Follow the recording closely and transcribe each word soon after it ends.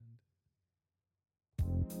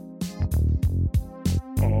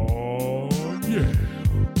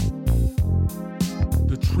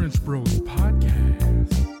Trench Bros Podcast.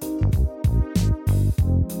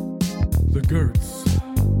 The Gertz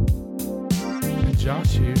and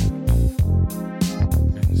Josh here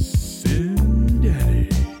and Sin Daddy.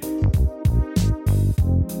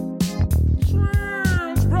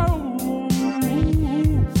 Trench Bros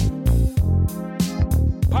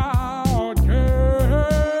Podcast.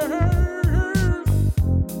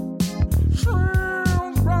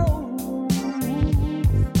 Trench Bros.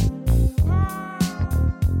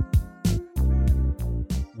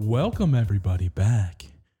 Welcome everybody back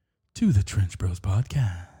to the Trench Bros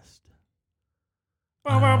Podcast.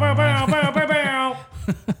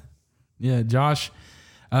 Yeah, Josh.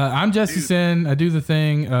 I'm Jesse Sin. I do the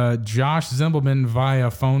thing. Josh Zimbelman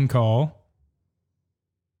via phone call.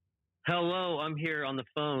 Hello, I'm here on the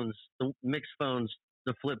phones, the mixed phones,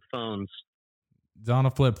 the flip phones. It's on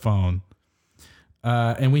a flip phone.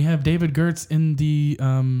 And we have David Gertz in the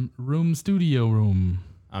studio room.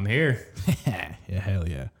 I'm here. Yeah, hell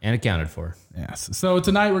yeah. And accounted for. Yes. So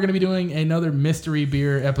tonight we're going to be doing another mystery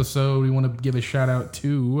beer episode. We want to give a shout out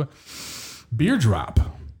to Beer Drop.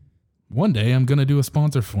 One day I'm going to do a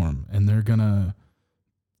sponsor for them, and they're going to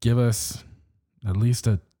give us at least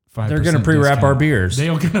a 5%. They're going to pre-wrap discount. our beers.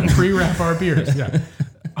 They're going to pre-wrap our beers. Yeah.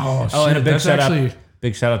 Oh, shit. And a big That's shout actually, out.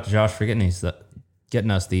 Big shout out to Josh for getting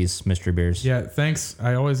us these mystery beers. Yeah, thanks.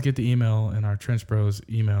 I always get the email in our Trench Bros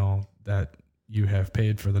email that you have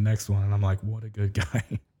paid for the next one, and I'm like, what a good guy.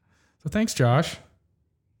 So thanks, Josh.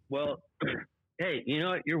 Well, hey, you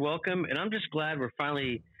know what? You're welcome, and I'm just glad we're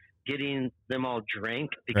finally getting them all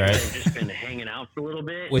drank because Right. they've just been hanging out for a little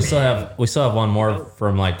bit. We still have one more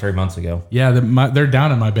from like 3 months ago. Yeah, they're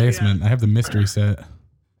down in my basement. I have the mystery set.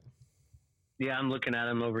 Yeah, I'm looking at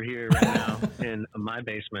them over here right now in my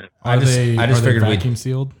basement. I just figured we'd- vacuum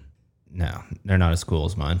sealed. No, they're not as cool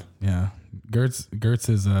as mine. Yeah, Gertz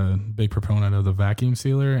is a big proponent of the vacuum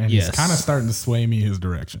sealer, and he's Yes. kind of starting to sway me his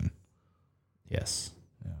direction. Yes.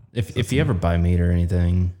 Yeah. If you ever buy meat or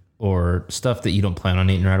anything or stuff that you don't plan on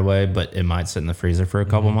eating right away, but it might sit in the freezer for a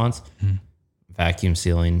couple months, vacuum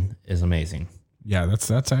sealing is amazing. Yeah,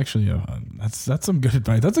 that's actually that's some good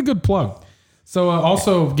advice. That's a good plug. So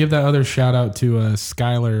also give that other shout out to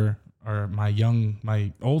Skylar, or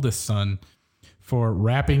my oldest son, for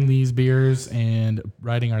wrapping these beers and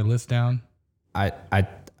writing our list down. I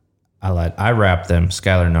lied. I wrapped them.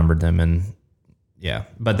 Skylar numbered them, and yeah.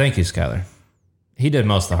 But thank you, Skylar. He did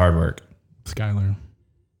most of the hard work. Skylar,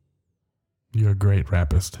 you're a great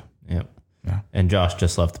rappist. Yep. Yeah. And Josh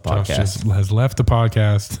just left the podcast. Josh just has left the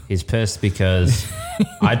podcast. He's pissed because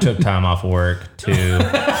I took time off work to.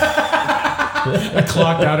 I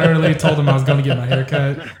clocked out early, told him I was going to get my hair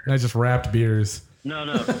cut, and I just wrapped beers. No,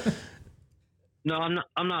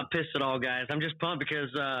 I'm not pissed at all, guys. I'm just pumped because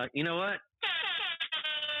you know what?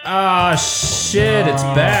 Oh shit! It's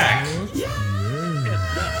back.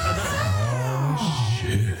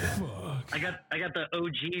 I got the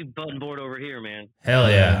OG button board over here, man. Hell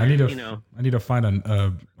yeah! I need to You know. I need to find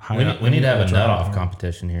a high. We need to have a nut off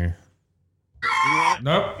competition here. You want?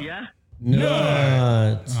 Nope. Yeah.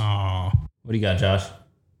 Nuts. Oh. What do you got, Josh?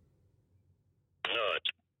 Nuts.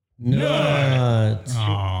 Nuts.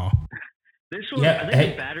 Oh. This one, Yeah, I think hey.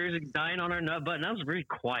 the batteries are dying on our nut button. That was very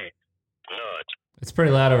quiet. Nuts. It's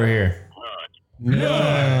pretty loud over here.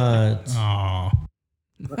 Nuts. Oh.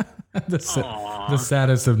 the Aw.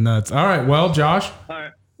 saddest of nuts. All right. Well, Josh. All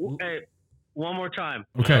right. Hey, one more time.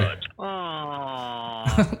 Okay.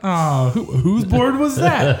 Aww. Oh, whose board was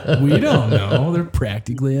that? We don't know. They're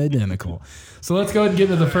practically identical. So let's go ahead and get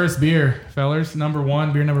to the first beer, fellers. Beer number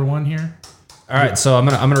one here. All right, so I'm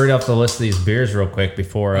gonna read off the list of these beers real quick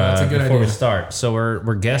before that's a good before we idea. start. So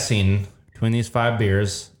we're guessing between these 5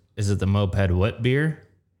 beers. Is it the Moped Wit beer?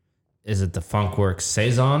 Is it the Funkworks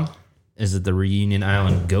Saison? Is it the Reunion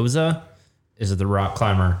Island Goza? Is it the Rock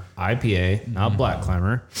Climber IPA, not Black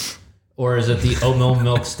Climber? Or is it the Oatmeal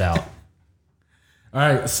Milk Stout? All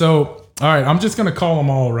right. I'm just gonna call them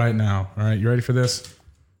all right now. All right, you ready for this?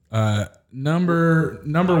 Number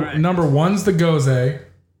one's the Goze.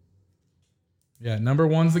 Yeah, number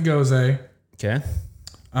one's the Goze. Okay.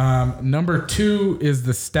 Number 2 is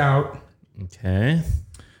the Stout. Okay.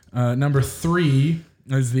 Number 3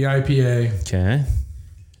 is the IPA. Okay.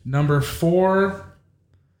 Number 4,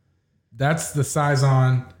 that's the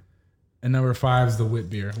Saison. And number 5 is the Wit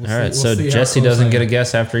beer. All right, so Jesse doesn't get a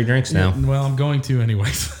guess after he drinks now. Well, I'm going to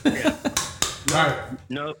anyways. All right.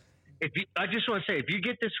 No. I just want to say, if you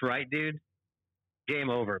get this right, dude, game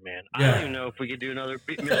over, man. I Yeah. don't even know if we could do another.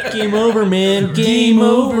 Game over, man. Game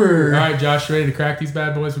over. All right, Josh, ready to crack these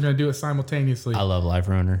bad boys? We're going to do it simultaneously. I love Life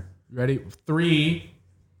Runner. Ready? 3.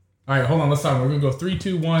 All right, hold on. Let's start. We're going to go 3,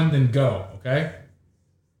 2, 1, then go. Okay?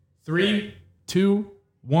 3, 2,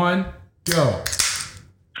 1, go.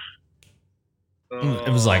 It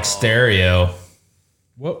was like stereo.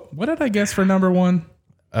 What did I guess for number 1?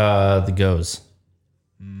 The goes.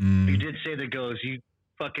 You did say the goes. You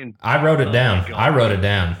fucking. I wrote it down. God. I wrote it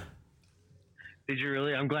down. Did you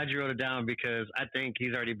really? I'm glad you wrote it down because I think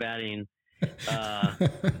he's already batting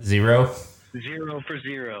 0. 0 for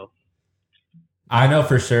 0. I know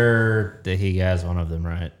for sure that he has one of them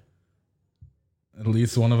right. At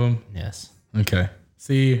least one of them. Yes. Okay.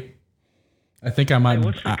 See, I think I might. Hey,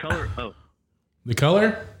 what's the color? Oh, The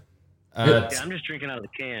color? yeah, I'm just drinking out of the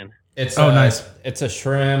can. It's nice. It's a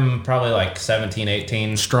Shrimp, probably like 17,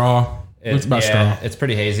 18. Straw. Looks about straw. It's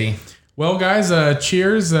pretty hazy. Well, guys,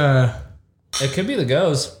 cheers. It could be the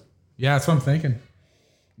goes. Yeah, that's what I'm thinking.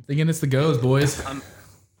 I'm thinking it's the goes, boys.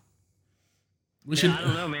 We should. I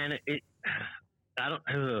don't know, man. I don't.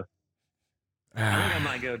 I think I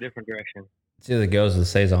might go a different direction. It's either the goes or the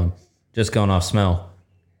Saison. Just going off smell.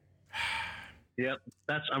 Yep,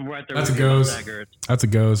 I'm right there. That's with a you on goes. that, Gertz. That's a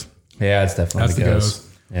goes. Yeah, it's definitely That's the the goes. goes.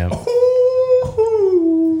 Yeah.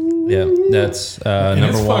 Ooh. Yeah, that's And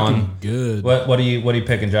number it's 1. fucking good. What are you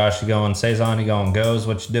picking, Josh? You going Saison? You going goes?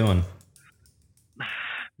 What you doing?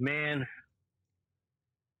 Man,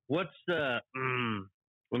 what's the?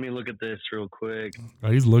 Let me look at this real quick.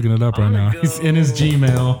 Oh, he's looking it up right I'm now. gonna He's in his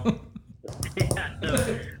Gmail. Yeah,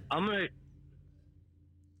 no, I'm gonna.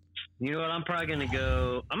 You know what? I'm probably gonna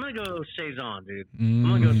go. I'm gonna go Saison, dude. I'm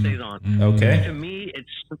gonna go Saison. Okay. To me, it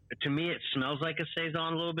smells like a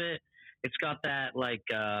Saison a little bit. It's got that like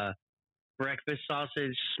breakfast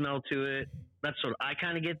sausage smell to it. That's what I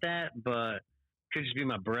kind of get that, but could just be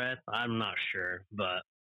my breath. I'm not sure, but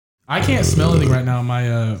I can't smell anything right now.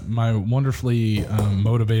 My wonderfully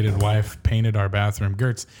motivated wife painted our bathroom.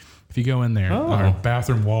 Gertz, if you go in there, our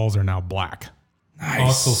bathroom walls are now black. Nice.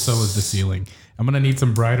 Also, so is the ceiling. I'm gonna need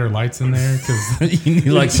some brighter lights in there because You need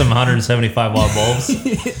like some 175 watt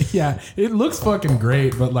bulbs. yeah, it looks fucking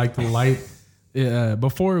great, but like the light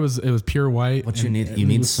before it was pure white. What you and need? it You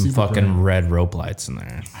need was some super fucking bright. red rope lights in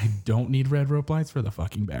there. I don't need red rope lights for the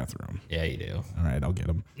fucking bathroom. Yeah, you do. All right, I'll get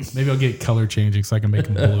them. Maybe I'll get color changing so I can make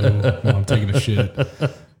them blue while I'm taking a shit.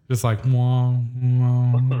 Just like wah,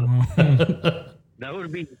 wah, wah.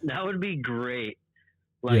 that would be great.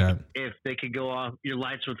 Like Yeah. if they could go off, your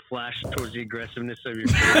lights would flash towards the aggressiveness of your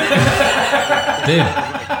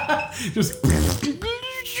Dude, Just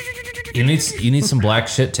you need some black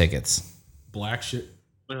shit tickets. black shit.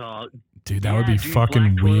 Oh, Dude, that would be dude,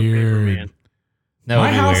 fucking black toilet paper, weird. man. That would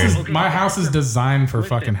My be house weird. is Okay. my house is designed for Listen.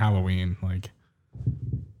 fucking Halloween. Like,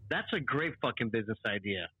 That's a great fucking business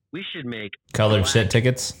idea. We should make Colored black shit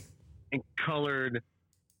tickets. and colored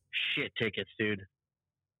shit tickets, dude.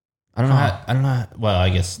 I don't know. How, well, I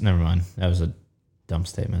guess never mind. That was a dumb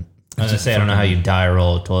statement. I was gonna say I don't know how you dye a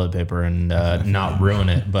roll of toilet paper and not ruin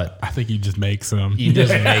it, but I think you just make some. you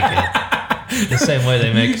just make it the same way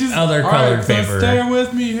they make other All colored right, so paper. stay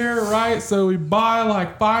with me here, right? So we buy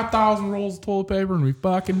like 5,000 rolls of toilet paper and we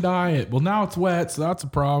fucking dye it. Well, now it's wet, so that's a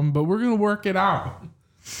problem. But we're gonna work it out.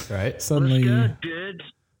 Right? Suddenly, Good, dude.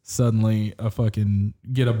 suddenly, I fucking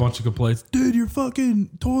get a bunch of complaints. Dude, your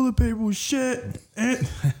fucking toilet paper was shit. And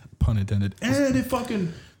pun intended. And it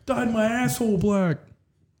fucking dyed my asshole black.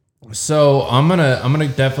 So I'm gonna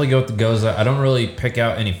definitely go with the Goza. I don't really pick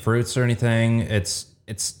out any fruits or anything. It's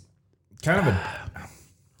kind of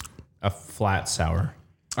a flat sour.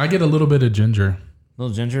 I get a little bit of ginger.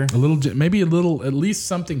 Little ginger. A little, maybe a little, at least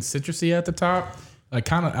something citrusy at the top. Like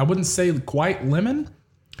kind of, I wouldn't say quite lemon,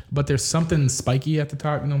 but there's something spiky at the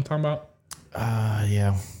top. You know what I'm talking about?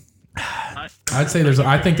 Yeah. I'd say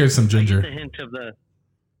I think there's some I get ginger. the hint of the.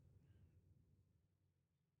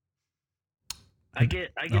 I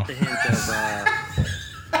get the hint of. Sorry.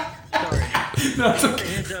 That's The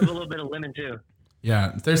hint of a little bit of lemon too.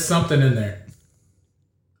 Yeah, there's something in there.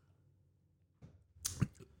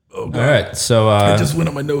 Oh, All right. So I just went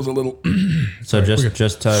up my nose a little. so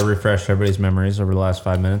just to refresh everybody's memories over the last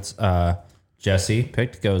 5 minutes, Jesse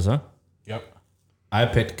picked Goza. Yep. I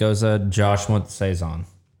picked Goza. Josh went to Saison.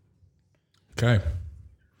 Okay.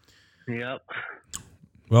 Yep.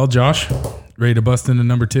 Well, Josh, ready to bust into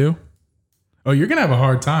number 2? Oh, you're gonna have a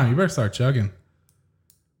hard time. You better start chugging.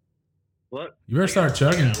 What? You better start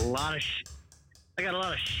chugging. I got a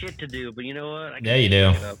lot of shit to do, but you know what? Yeah, you do.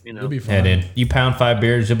 It up, you know? You'll be Yeah, fine. dude. You pound 5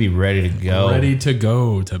 beers, you'll be ready to go. Ready to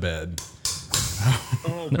go to bed.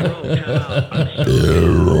 Oh, bro,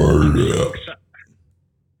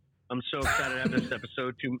 I'm so excited to have this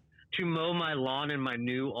episode to mow my lawn in my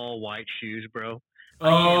new all white shoes, bro.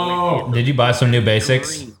 Oh, Did you buy some new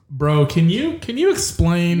basics? Green. bro, can you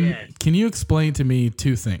explain? Yes. Can you explain to me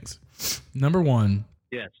 2 things? Number 1,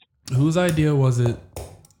 Yes. Whose idea was it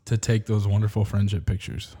to take those wonderful friendship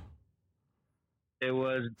pictures? It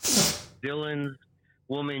was Dylan's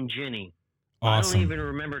woman, Jenny. I Awesome. don't even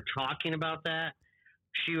remember talking about that.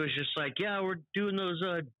 She was just like, yeah, we're doing those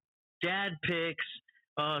dad pics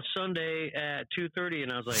Sunday at 2:30.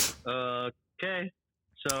 And I was like, okay.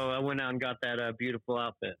 So I went out and got that beautiful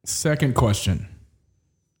outfit. Second question.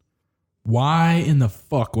 Why in the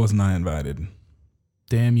fuck wasn't I invited?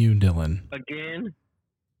 Damn you, Dylan. Again,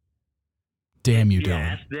 Damn you, yeah,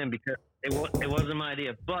 Dylan. ask them because it wasn't my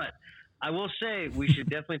idea. But I will say we should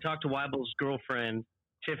definitely talk to Weibel's girlfriend,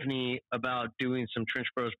 Tiffany, about doing some Trench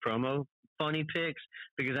Bros promo funny pics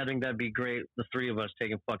because I think that'd be great. The three of us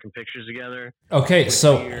taking fucking pictures together. Okay,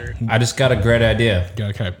 so I just got a great idea.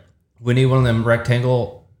 Okay. We need one of them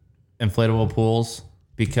rectangle inflatable pools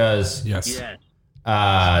because Yes. Yes.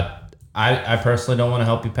 I personally don't want to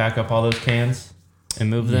help you pack up all those cans and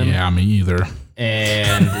move them. Yeah, me either.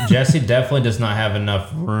 And Jesse definitely does not have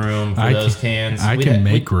enough room for those cans. I can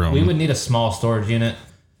make room. We would need a small storage unit.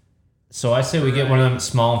 So I say we get one of them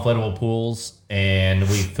small inflatable pools and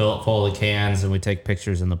we fill it full of cans and we take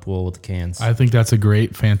pictures in the pool with the cans. I think that's a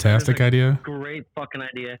great, fantastic That's a idea. Great fucking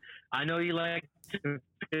idea. I know you like to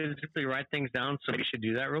physically write things down, so we should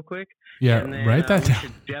do that real quick. Yeah, And then, write that we down.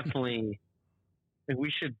 should definitely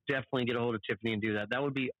get a hold of Tiffany and do that. That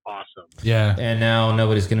would be awesome. Yeah. And now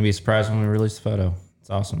nobody's going to be surprised when we release the photo. It's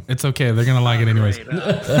awesome. It's okay. They're going to like it anyways. Great.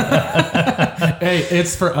 Hey,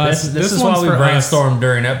 it's for us. This is one's why we for us. brainstorm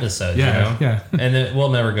during episodes, Yeah, you know? yeah. And then we'll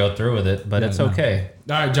never go through with it, but Yeah, it's no. okay.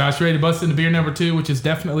 All right, Josh, you ready to bust into beer number 2, which is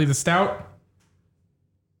definitely the stout?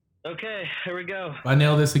 Okay, here we go. I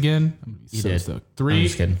nailed this again. You did. Stoked. I'm 3,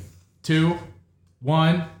 just kidding. 2,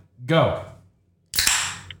 1, go.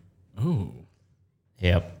 Ooh.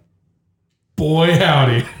 Yep. Boy,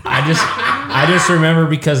 howdy. I just remember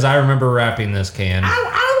because I remember wrapping this can. Ow!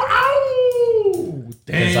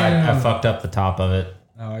 Because Damn. I fucked up the top of it.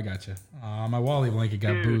 Oh, I got you. My Wally blanket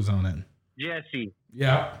got booze on it. Jesse,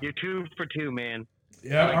 Yeah. you're 2 for 2, man.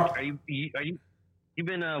 Yeah. Like, you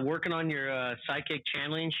been working on your psychic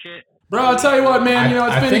channeling shit? Bro, I'll tell you what, man. It's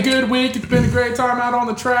I been think- a good week. It's been a great time out on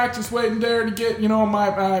the track. Just waiting there to get,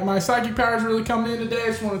 my psychic powers really coming in today.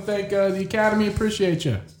 Just want to thank the Academy. Appreciate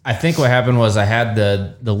you. I think what happened was I had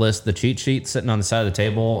the list, the cheat sheet sitting on the side of the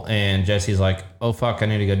table, and Jesse's like, oh, fuck, I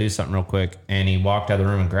need to go do something real quick. And he walked out of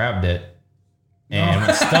the room and grabbed it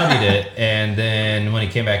and studied it. And then when he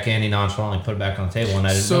came back in, he nonchalantly put it back on the table, and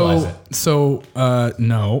I didn't realize it.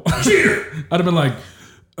 No. I'd have been like,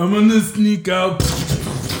 I'm going to sneak out.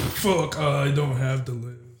 Fuck, I don't have the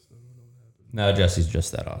list. No, Jesse's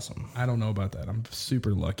just that awesome. I don't know about that. I'm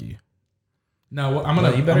super lucky. No, I'm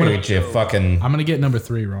Well, you better get you fucking... I'm gonna get number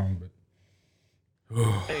 3 wrong, but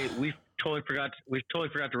Hey, we totally forgot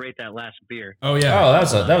to rate that last beer. oh yeah, Oh, that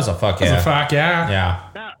was a fuck that's yeah. a fuck yeah, Yeah.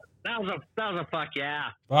 That was a fuck yeah.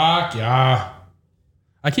 fuck yeah.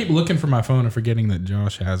 I keep looking for my phone and forgetting that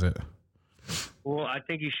Josh has it. Well, I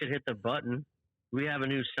think you should hit the button. We have a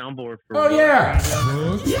new soundboard for. Oh yeah.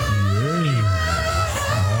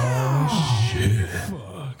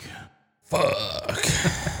 Fuck.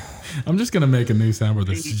 I'm just gonna make a new soundboard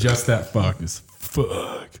that's just that fuck. It's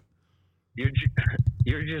fuck.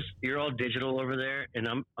 You're all digital over there, and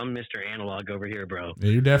I'm Mr. Analog over here, bro.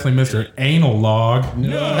 Yeah, you're definitely Mr. Anal Log.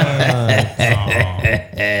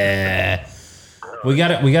 We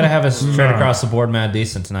gotta have a straight across the board Mad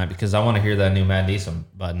Decent tonight because I want to hear that new Mad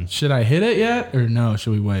Decent button. Should I hit it yet or no?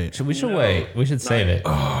 Should we wait? We should wait. We should save it.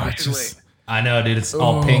 Oh, I should just. I know, dude. It's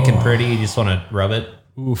all pink and pretty. You just want to rub it.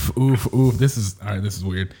 Oof, oof, oof. This is all right. This is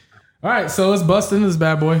weird. All right, so let's bust into this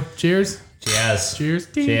bad boy. Cheers. Cheers. Cheers.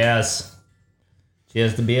 Cheers.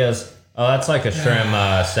 Cheers to beers. Oh, that's like a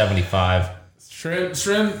Shrimp 75.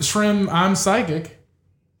 Shrimp. I'm psychic.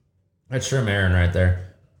 That's Shrimp Aaron right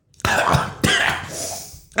there.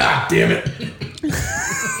 Ah, damn it.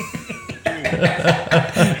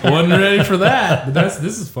 Wasn't ready for that. But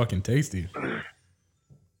this is fucking tasty.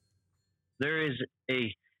 There is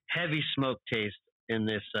a heavy smoke taste in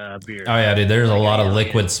this beer. Oh yeah, dude. There's a lot of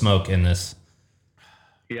liquid smoke in this,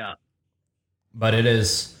 Yeah. but it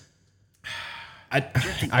is. I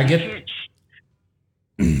You get can't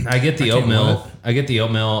I get the can't oatmeal. what? I get the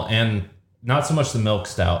oatmeal and not so much the milk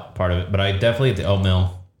stout part of it, but I definitely get the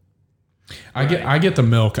oatmeal. I get the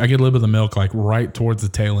milk. I get a little bit of the milk like right towards the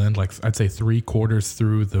tail end, like I'd say 3/4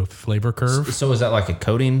 through the flavor curve. So is that like a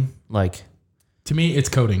coating? Like To me, it's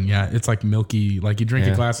coating. Yeah, it's like milky. Like you drink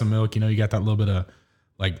Yeah. a glass of milk, you got that little bit of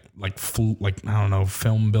like I don't know,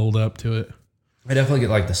 film build up to it. I definitely get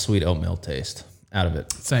like the sweet oatmeal taste out of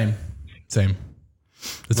it. Same.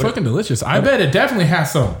 It's fucking delicious. I bet it definitely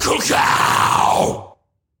has some cacao.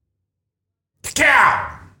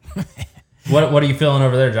 What are you feeling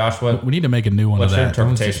over there, Josh? We need to make a new one What's of your that.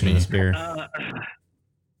 Don't just interpretation of me. this beer?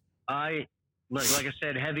 I like I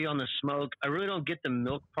said, heavy on the smoke. I really don't get the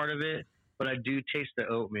milk part of it, but I do taste the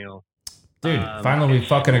oatmeal. Dude, finally we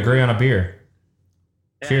fucking agree on a beer.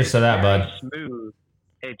 Yeah, Cheers it's to that, very bud. Smooth.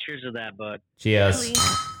 Hey, cheers to that, bud. Cheers. Clink.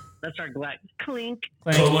 That's our black clink.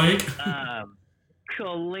 Clink.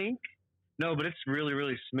 Clink. No, but it's really,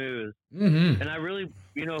 really smooth. Mm-hmm. And I really,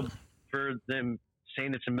 for them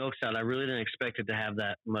saying it's a milk stout, I really didn't expect it to have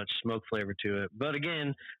that much smoke flavor to it. But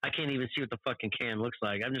again, I can't even see what the fucking can looks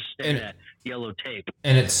like. I'm just staring at yellow tape.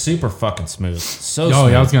 And it's super fucking smooth. So Oh,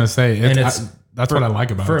 smooth. yeah, I was gonna say. And That's what I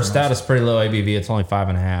like about it. For a stout, it's pretty low ABV. It's only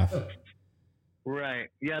 5.5. Right.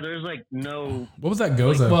 Yeah, there's like no. What was that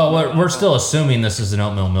goza? Well, we're still assuming this is an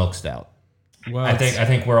oatmeal milk stout. Well, I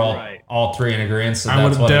think we're Right. all three in agreement. So I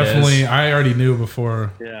would that's what definitely. it is. I already knew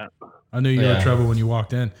before. Yeah. I knew you were Yeah. in trouble when you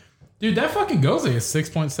walked in, dude. That fucking goza is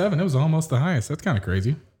 6.7. It was almost the highest. That's kind of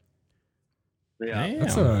crazy. Yeah.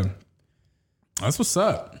 Damn. That's what's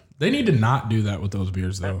up. They need to not do that with those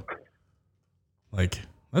beers though. Like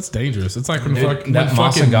that's dangerous. It's like when that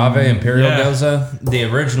Mas Agave Imperial Goza, the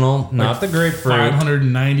original, not the grapefruit,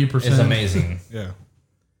 590%, is amazing. Yeah.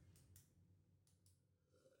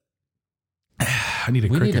 I need a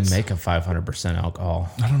We need crickets. to make a 500%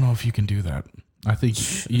 alcohol. I don't know if you can do that. I think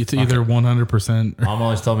it's either 100%. Mom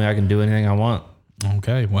always told me I can do anything I want.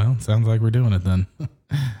 Okay, well, sounds like we're doing it then.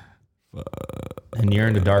 And you're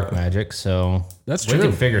into dark magic, so That's we true.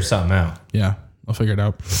 can figure something out. Yeah, I'll figure it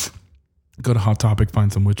out. Go to Hot Topic,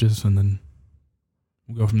 find some witches, and then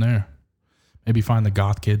we'll go from there. Maybe find the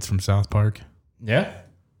goth kids from South Park. Yeah?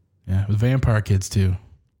 Yeah, with vampire kids too.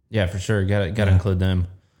 Yeah, for sure. Got to include them.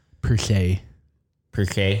 Per se. Per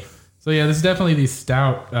K. So yeah, this is definitely the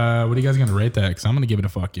stout. What are you guys gonna rate that? Because I'm gonna give it a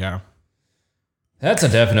fuck yeah. That's a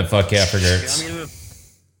definite fuck yeah for I Gertz. mean,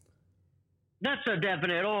 that's a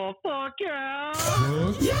definite. Oh fuck yeah!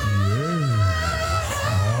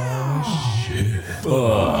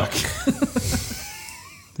 Fuck.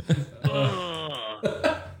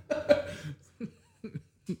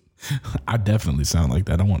 I definitely sound like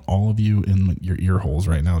that. I want all of you in your ear holes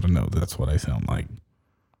right now to know that's what I sound like.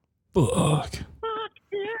 Fuck. Fuck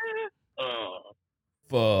yeah!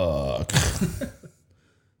 Fuck.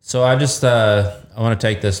 So I just I want to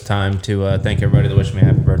take this time to thank everybody that wished me a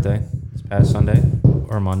happy birthday this past Sunday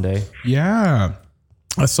or Monday. Yeah.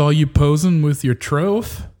 I saw you posing with your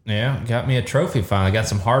trophy. Yeah, got me a trophy finally. Got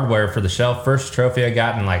some hardware for the shelf. First trophy I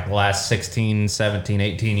got in like the last 16, 17,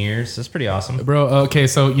 18 years. That's pretty awesome. Bro, okay,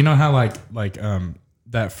 so you know how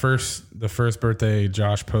the first birthday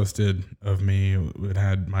Josh posted of me, it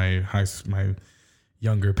had my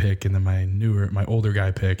younger pick and then my older guy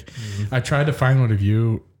pick. Mm-hmm. I tried to find one of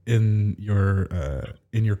you in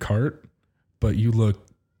your cart, but you look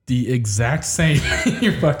the exact same in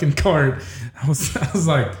your fucking cart. I was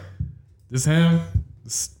like, this him?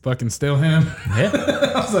 This fucking still him? Yeah.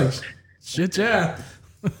 I was like, shit, yeah.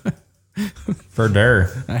 For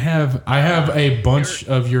dirt. I have a bunch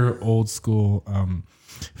of your old school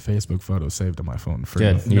Facebook photos saved on my phone for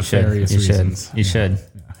Good. You should. nefarious You should. reasons. You should.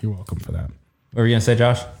 Yeah, you're welcome for that. What were you gonna say,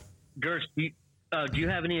 Josh? Gertz, do you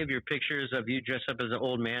have any of your pictures of you dressed up as an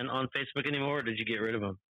old man on Facebook anymore, or did you get rid of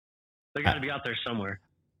them? They got to be out there somewhere.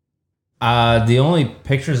 The only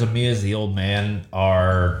pictures of me as the old man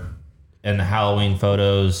are in the Halloween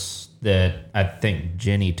photos that I think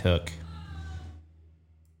Jenny took.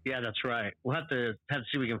 Yeah, that's right. We'll have to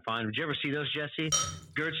see what we can find. Did you ever see those, Jesse?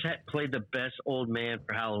 Gertz played the best old man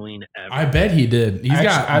for Halloween ever. I bet he did. He's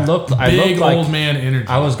got I looked big like old man energy.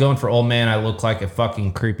 I was going for old man. I look like a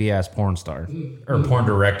fucking creepy ass porn star or porn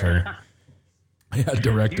director. yeah,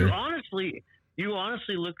 director. You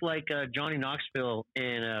honestly look like Johnny Knoxville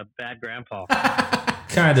in Bad Grandpa.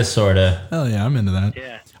 Kind of, sort of. Hell yeah, I'm into that.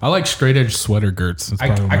 Yeah. I like straight edge sweater Gertz. That's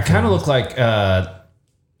probably I my kind of favorite. look like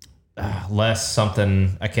less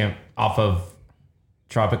something. I can't off of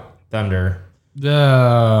Tropic Thunder.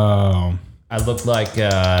 Oh. I look like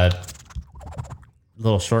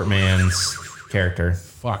little short man's character.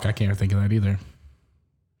 Fuck, I can't think of that either.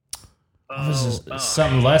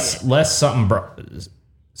 Something less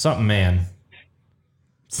something man.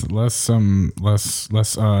 It's less.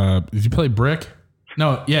 Did you play Brick?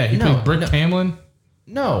 No, yeah, he played Brick Tamlin.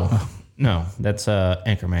 No, no, that's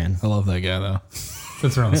Anchorman. I love that guy though.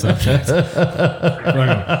 Since we're on the subject,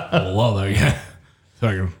 I love that guy.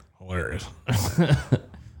 Fucking hilarious.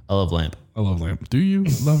 I love Lamp. I love Lamp. Do you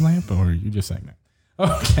love Lamp, or are you just saying that?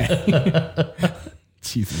 Okay.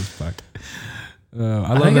 Jesus fuck. I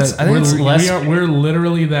love that. I think it's less. We're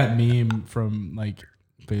literally that meme from like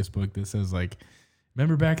Facebook that says like,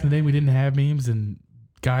 remember back in the day we didn't have memes and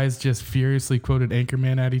guys just furiously quoted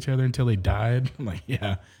Anchorman at each other until they died? I'm like,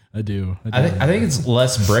 yeah, I do. I think it's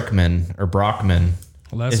Les Brickman or Brockman.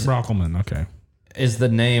 Les Brockelman. Okay. Is the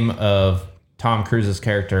name of Tom Cruise's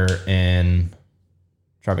character in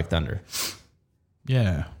Tropic Thunder.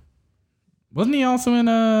 Yeah. Wasn't he also in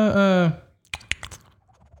But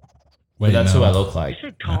that's who I look like. Did you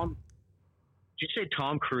say Tom? Did you say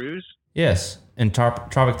Tom Cruise? Yes, in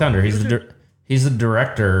Tropic Thunder. He's the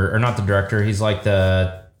director, or not the director. He's like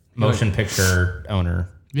the motion picture owner.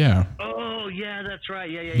 Yeah. Oh yeah, that's right.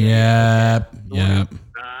 Yeah. Yep.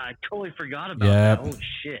 I totally forgot about that. Oh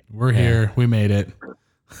shit. We're here. We made it.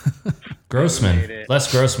 Grossman.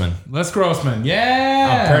 Les Grossman. Les Grossman.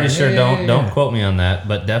 Yeah. I'm pretty sure. Don't quote me on that,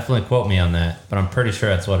 but definitely quote me on that. But I'm pretty sure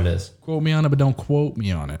that's what it is. Quote me on it, but don't quote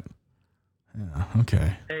me on it. Yeah.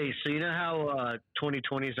 Okay. Hey, so you know how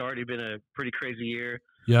 2020 has already been a pretty crazy year?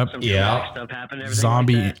 Yep. Some dramatic stuff happened.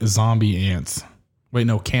 Zombie ants. Wait,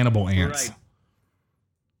 no, cannibal ants. Right.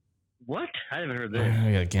 What? I haven't heard this.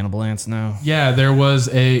 I got cannibal ants now. Yeah, there was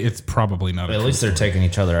it's probably not. But at least they're taking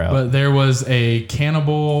each other out. But there was a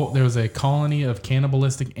colony of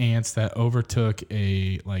cannibalistic ants that overtook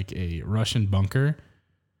a Russian bunker,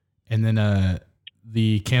 and then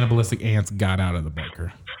the cannibalistic ants got out of the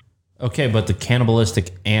bunker. Okay, but the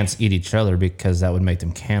cannibalistic ants eat each other because that would make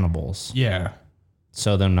them cannibals. Yeah.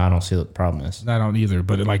 So then I don't see what the problem is. I don't either,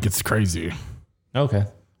 but it's crazy. Okay.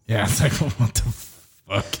 Yeah, it's like, what the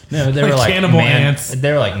fuck? No, they were like cannibal ants.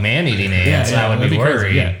 They were like man-eating ants. Yeah, I would be crazy,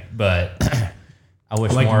 worried. yeah. But I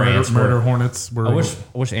wish Like more ants murder were. hornets were. I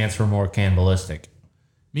wish ants were more cannibalistic.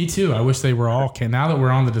 Me too. I wish they were all now that we're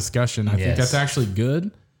on the discussion, I think Yes. that's actually good.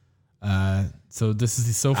 So this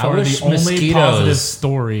is so far wish the only mosquitoes- positive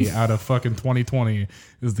story out of fucking 2020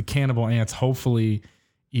 is the cannibal ants hopefully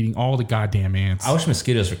eating all the goddamn ants. I wish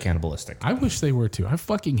mosquitoes were cannibalistic. I wish they were too. I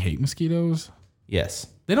fucking hate mosquitoes. Yes.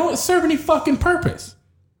 They don't serve any fucking purpose.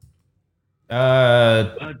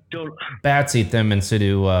 Don't. Bats eat them, and so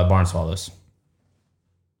do barn swallows.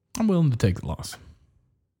 I'm willing to take the loss.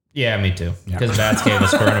 Yeah, me too. Because bats gave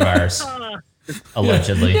us coronavirus.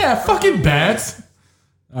 Allegedly. Yeah, fucking bats.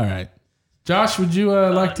 All right. Josh, would you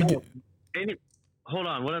like to get... Hold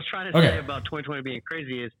on. What I was trying to say about 2020 being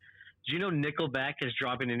crazy is, do you know Nickelback is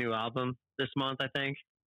dropping a new album this month, I think?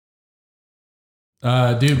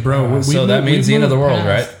 Dude, bro. So that means the end of the world,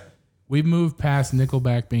 right? We've moved past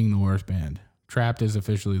Nickelback being the worst band. Trapped is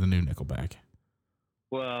officially the new Nickelback.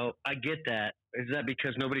 Well, I get that. Is that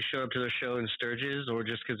because nobody showed up to their show in Sturgis, or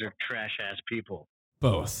just because they're trash-ass people?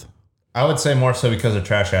 Both. I would say more so because of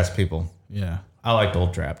trash ass people. Yeah. I liked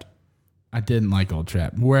Old Trapped. I didn't like Old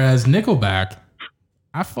Trap. Whereas Nickelback,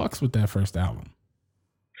 I fucks with that first album.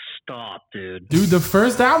 Stop, dude. Dude, the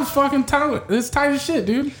first album's fucking tight. It's tight as shit,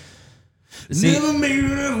 dude. See, Never made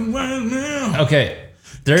it right now. okay.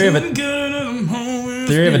 Theory of a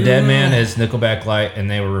Dead Man is Nickelback light, and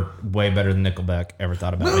they were way better than Nickelback ever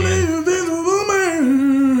thought about being.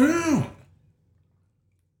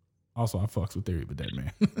 Also, I fucks with Theory of a Dead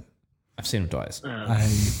Man. I've seen them twice. I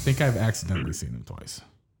think I've accidentally seen them twice.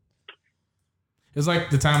 It's like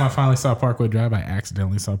the time I finally saw Parkway Drive, I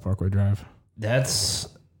accidentally saw Parkway Drive. That's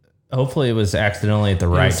hopefully it was accidentally at the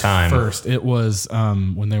right time. First, it was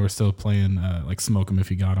when they were still playing like Smoke 'Em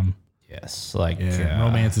If You Got 'Em. Yes, like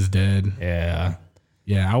Romance is Dead. Yeah,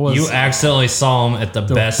 yeah. I was. You accidentally saw them at the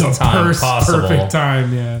best time possible. Perfect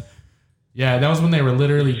time. Yeah, yeah. That was when they were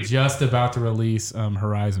literally just about to release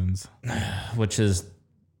Horizons, which is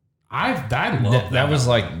I love that was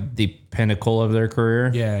like the pinnacle of their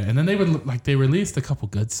career. Yeah, and then they released a couple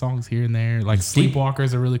good songs here and there. Like Sleepwalker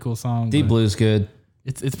is a really cool song. Deep Blue's good.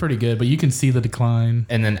 It's pretty good, but you can see the decline.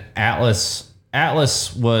 And then Atlas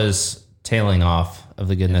was tailing off of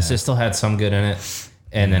the goodness. It still had some good in it.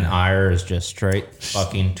 And then Ire is just straight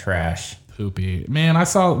fucking trash. Poopy. Man, I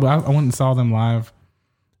went and saw them live.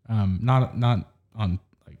 Not on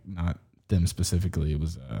not them specifically. It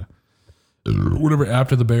was whatever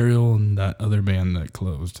After the Burial and that other band that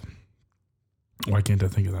closed. Why can't I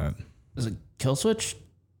think of that? Was it Killswitch?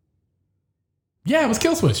 Yeah, it was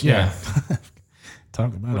Killswitch. Yeah.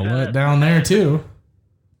 Talk about a letdown there too.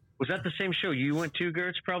 Was that the same show you went to,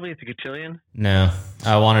 Gertz, probably at the Cotillion? No.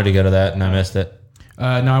 I wanted to go to that and I missed it.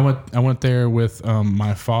 No, I went there with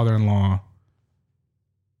my father-in-law.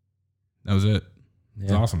 That was it. It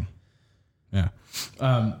was awesome. Yeah.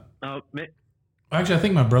 Actually, I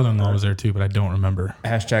think my brother-in-law was there too, but I don't remember.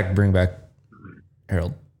 Hashtag bring back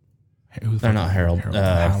Harold. They're not Harold.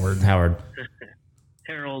 Howard.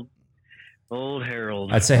 Harold. Old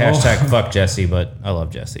Harold. I'd say hashtag fuck Jesse, but I love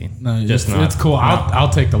Jesse. No, it's cool. I'll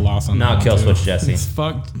take the loss on that. Not Killswitch Jesse. It's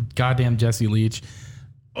fuck goddamn Jesse Leach.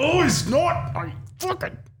 Oh, it's not.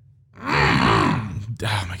 fucking.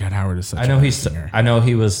 Oh my God, Howard is such. I know a he's. singer. I know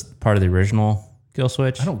he was part of the original Kill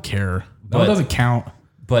Switch. I don't care. That But- one doesn't count.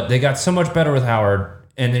 But they got so much better with Howard,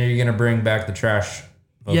 and then you're gonna bring back the trash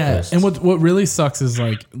vocalist. Yeah, and what really sucks is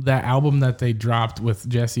like that album that they dropped with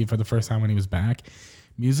Jesse for the first time when he was back.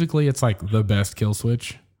 Musically, it's like the best Kill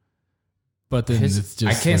Switch. But then it's just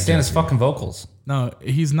I can't stand his fucking vocals. No,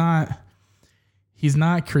 he's not. He's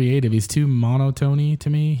not creative. He's too monotony to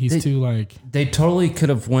me. He's too like. They totally could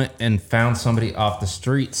have went and found somebody off the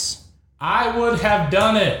streets. I would have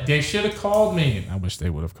done it. They should have called me. I wish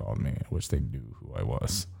they would have called me. I wish they knew who I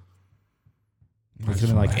was. They could have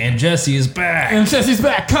been like, and Jesse is back. And Jesse's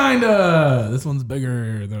back, kinda. This one's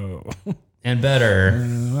bigger though. And better.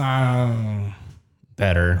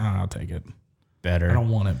 Better. I'll take it. Better. I don't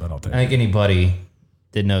want it, but I'll take I think it. anybody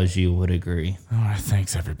that knows you would agree. All right,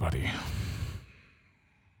 thanks everybody.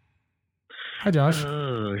 Hi, Josh.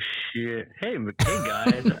 Oh shit! Hey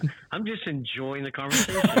guys, I'm just enjoying the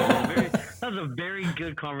conversation. That was a very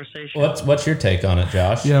good conversation. What's your take on it,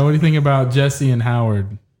 Josh? Yeah, what do you think about Jesse and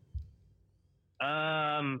Howard?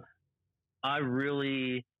 I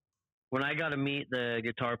really, when I got to meet the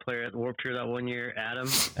guitar player at the Warped Tour that one year,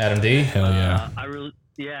 Adam D? Hell yeah. I really,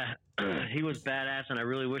 yeah, he was badass, and I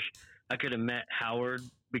really wish I could have met Howard.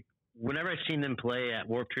 Whenever I seen them play at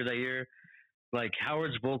Warped Tour that year, like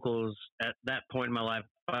Howard's vocals at that point in my life,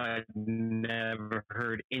 I never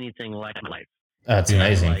heard anything like my life. That's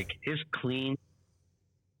amazing. Like his cleans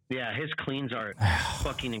are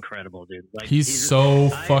fucking incredible, dude. Like He's so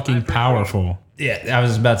fucking I've heard- powerful. Yeah, I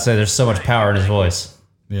was about to say there's so much power in his voice.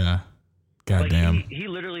 Yeah. God Like damn. he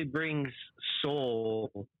literally brings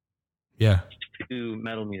soul Yeah. to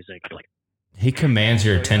metal music. Like He commands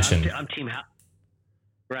your so, yeah, attention. I'm team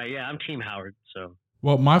right, yeah, I'm team Howard. So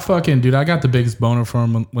Well, my fucking dude, I got the biggest boner for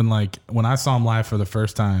him when I saw him live for the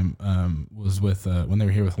first time. Was with when they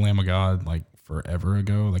were here with Lamb of God, like forever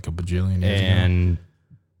ago, like a bajillion years ago. And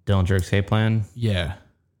Dylan Jerk's Hate Plan Yeah,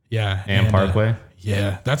 yeah, and Parkway.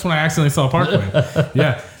 Yeah, that's when I accidentally saw Parkway.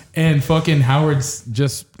 Yeah, and fucking Howard's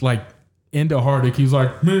just like into Hardick. He was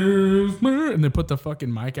like, and they put the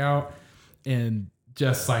fucking mic out, and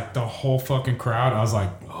just like the whole fucking crowd. I was like,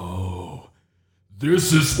 oh.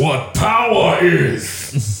 This is what power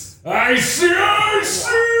is. I see.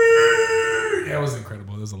 Yeah, it was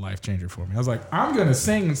incredible. It was a life changer for me. I was like, I'm gonna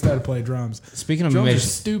sing instead of play drums. Speaking of Drums are amazing,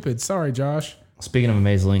 stupid. Sorry, Josh. that's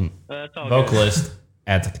all vocalist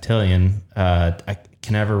at the Cotillion, I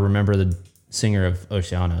can never remember the singer of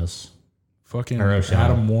Oceanos. Fucking Or Oceano.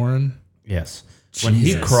 Adam Warren. Yes. When he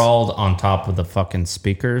Jesus. crawled on top of the fucking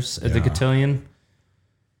speakers at the Cotillion,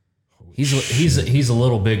 he's a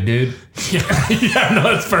little big dude. Yeah, no,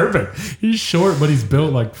 that's perfect. He's short, but he's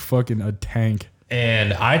built like fucking a tank.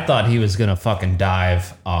 And I thought he was gonna fucking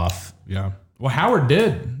dive off. Yeah. Well, Howard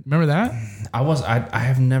did. Remember that?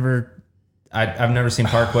 I've never seen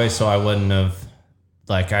Parkway, so I wouldn't have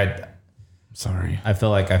Sorry. I feel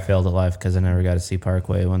like I failed at life because I never got to see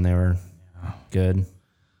Parkway when they were good.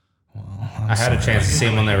 I had a chance to see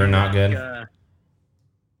them when they were not good.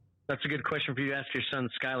 That's a good question for you to ask your son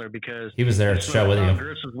Skylar, because He was there at the show with you.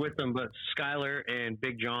 Gross was with them, but Skylar and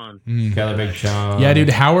Big John. Skylar Big John. Yeah, dude.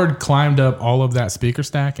 Howard climbed up all of that speaker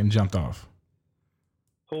stack and jumped off.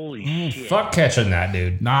 Holy shit! Fuck catching that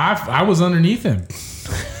dude. Nah, I was underneath him.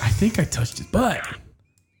 I think I touched his butt.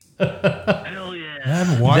 Hell yeah! I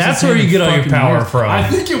haven't watched That's his where hand you in get all your fucking power years. from. I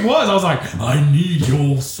think it was. I was like, I need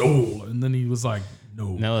your soul, and then he was like,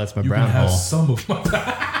 No, that's my you brown can have hole. some of my.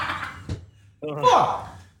 Fuck,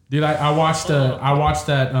 dude. I watched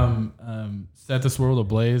that Set This World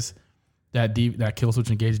Ablaze, that Killswitch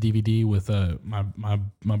Engage DVD with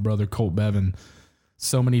my brother Colt Bevan.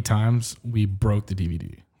 So many times we broke the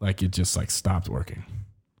DVD, like it just like stopped working.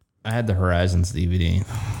 I had the Horizons DVD.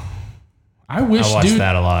 I wish, I watched dude,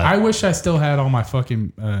 that a lot. I wish I still had all my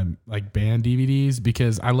fucking like band DVDs,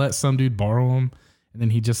 because I let some dude borrow them, and then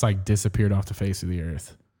he just like disappeared off the face of the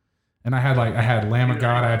earth. And I had Lamb of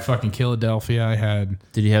God, I had fucking Philadelphia, I had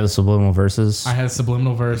Did you have the Subliminal Verses?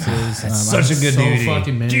 Subliminal Verses. That's such a good DVD.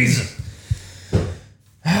 Fucking many. Jesus.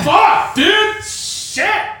 Fuck, dude.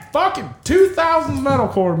 Shit. Fucking 2000s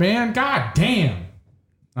metalcore, man. God damn.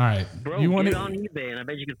 All right. Bro, you want get it? on eBay, and I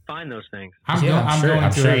bet you can find those things. I'm Yeah, I'm sure- going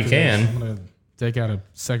I'm to sure you after can. this. I'm gonna take out a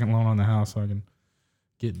second loan on the house so I can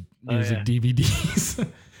get music yeah. DVDs.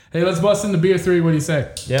 Hey, let's bust into beer 3. What do you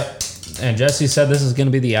say? Yep. And Jesse said this is going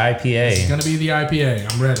to be the IPA. It's gonna be the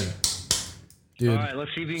IPA. I'm ready, dude. All right,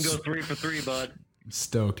 let's see if you can go 3 for 3, bud. I'm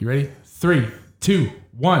stoked. You ready? 3, 2,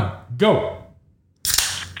 1, go.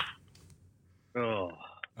 Oh,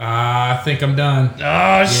 I think I'm done.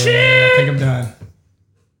 Oh, shit. Yeah, I think I'm done.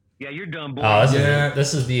 Yeah, you're done, boy. Oh, Yeah.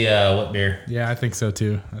 this is the what beer? Yeah, I think so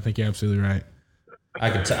too. I think you're absolutely right.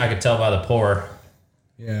 I could tell by the pour.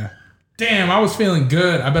 Yeah. Damn, I was feeling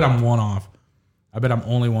good. I bet I'm one off. I bet I'm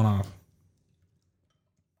only one off.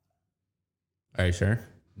 Are you sure?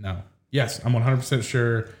 No. Yes, I'm 100%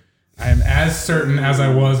 sure. I am as certain as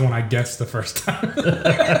I was when I guessed the first time.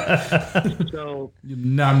 So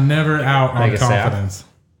I'm never out on Take a sip. confidence.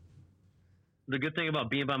 the good thing about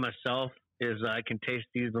being by myself is I can taste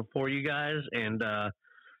these before you guys, and I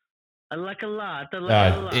like a lot. I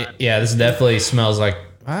like a lot. Yeah, this definitely smells like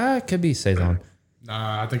it could be saison.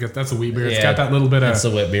 Nah, I think that's a wheat beer. It's Yeah, got that little bit It's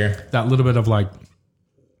of a wit beer.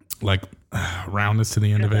 like roundness to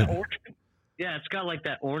the end of it. Yeah, it's got like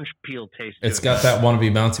that orange peel taste. It's to got that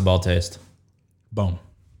wannabe bouncy ball taste. Boom.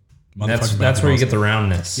 That's Motherfucking where you bouncy get the balls.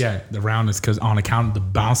 roundness. Yeah, the roundness because on account of the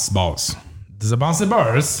bounce balls. There's a bouncy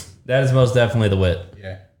bars. That is most definitely the wit.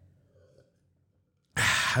 Yeah.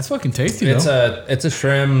 That's fucking tasty It's though. a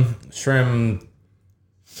shrimp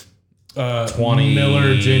 20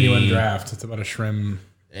 Miller Genuine Draft. It's about a shrimp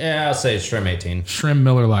I'll say it's shrimp 18,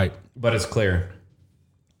 Miller Light. but it's clear.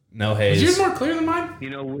 No Is haze. yours more clear than mine? You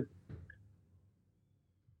know,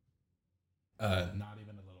 Not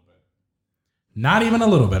even a little bit. Not even a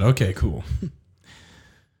little bit. Okay, cool.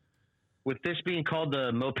 with this being called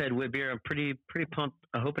the Moped Wit Beer, I'm pretty pumped.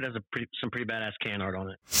 I hope it has some pretty badass can art on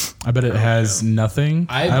it. I bet it has nothing.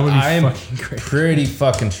 I'm fucking crazy. pretty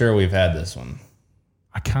fucking sure we've had this one.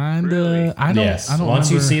 I kind of. Really? I don't. Yes. I don't. Once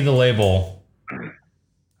remember, you see the label, I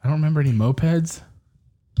don't remember any mopeds.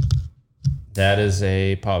 that is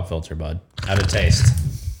a pop filter, bud. Out of taste.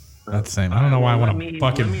 That's the same. I don't know why I want to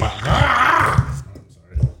fucking.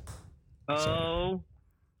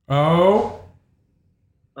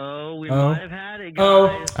 Oh, we Oh. might have had it,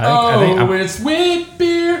 guys. I think it's wheat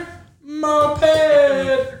beer moped.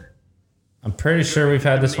 I'm pretty sure we've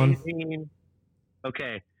had this one. Amazing.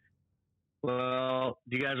 Okay. Well,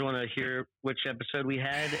 do you guys want to hear which episode we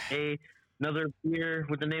had another beer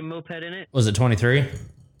with the name Moped in it? Was it 23?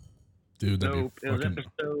 Dude, that'd Nope. be It was fucking.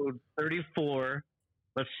 episode 34.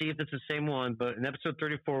 Let's see if it's the same one. But in episode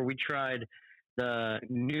 34, we tried the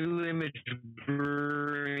New Image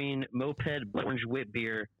Brewing Moped Blood Orange Wit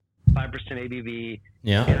Beer, 5% ABV.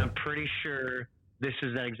 Yeah. And I'm pretty sure this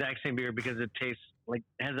is that exact same beer because it tastes like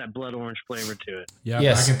it has that blood orange flavor to it. Yeah,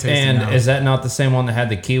 Yes. I can taste it And now. is that not the same one that had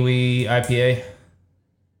the kiwi IPA?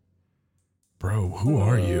 Bro, who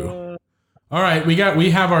are you? All right, we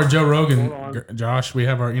have our Joe Hold Rogan, on. Josh. We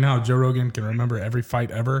have our, you know how Joe Rogan can remember every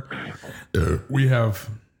fight ever. We have,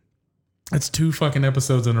 it's 2 fucking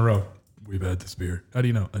episodes in a row. We've had this beer. How do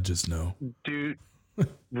you know? I just know. Dude,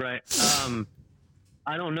 right.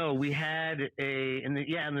 I don't know. We had in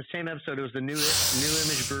the same episode it was the New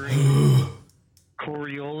Image Brewing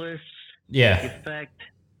Coriolis Yeah. Effect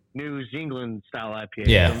New Zealand style IPA.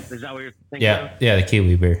 Yeah. Is that what you're thinking Yeah. of? Yeah. The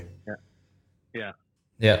kiwi beer. Yeah.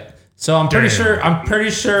 Yeah. So I'm pretty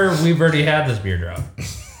Damn. sure we've already had this beer drop.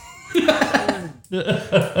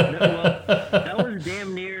 That was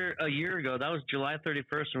damn near a year ago. That was July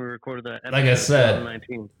 31st when we recorded that episode. Like I said.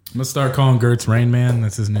 2019. I'm gonna start calling Gertz Rain Man.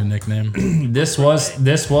 That's his new nickname. This was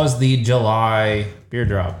the July beer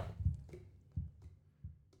drop.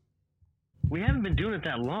 We haven't been doing it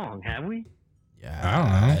that long, have we? Yeah. I don't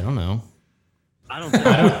know. I don't know. I don't think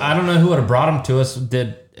I don't know who would have brought them to us.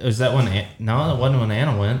 Was that when? No, it wasn't when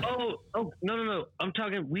Anna went. Oh, no. I'm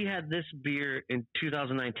talking, we had this beer in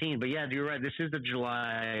 2019. But yeah, you're right. This is the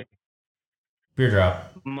July Beer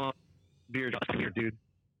drop. beer drop here, dude.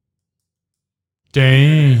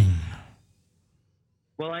 Dang.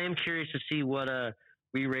 Well, I am curious to see what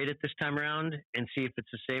we rate it this time around and see if it's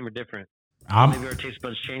the same or different. I'm Maybe our taste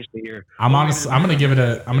buds changed the year. honest. I'm gonna give it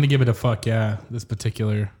a fuck yeah. This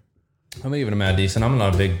particular. I'm gonna give it a mad decent. I'm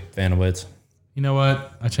not a big fan of wits. You know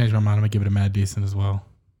what? I changed my mind. I'm gonna give it a mad decent as well.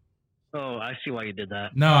 Oh, I see why you did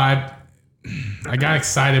that. No, I got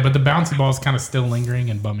excited, but the bouncy ball is kind of still lingering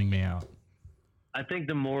and bumming me out. I think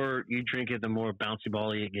the more you drink it, the more bouncy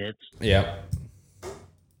bally it gets. Yeah. But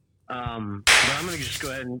I'm gonna just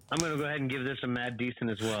go ahead and give this a mad decent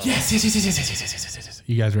as well. Yes.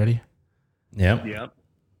 You guys ready? Yep. Yep.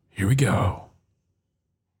 Here we go.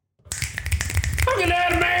 Look at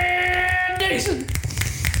that man, decent.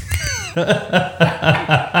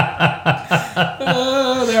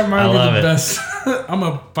 That might I be love the it. best. I'm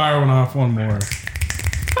gonna fire one off one more. Look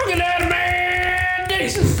at that man,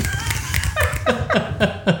 decent.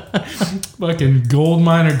 Fucking gold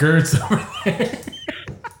miner Gertz over there.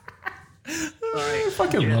 All right. I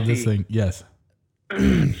fucking love this thing. Yes.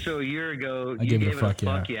 So a year ago, I you gave it a fuck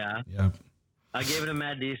yeah. Yep. I gave it a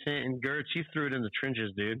mad decent, and Gertz, you threw it in the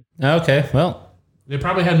trenches, dude. Okay, well, They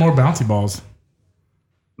probably had more bouncy balls.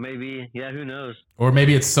 Maybe. Yeah, who knows? Or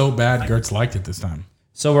maybe it's so bad Gertz liked it this time.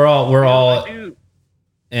 So we're all Dude,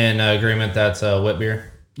 in agreement that's wit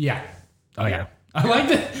beer. Yeah. Oh, yeah. I liked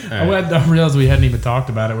it. Right. I realized we hadn't even talked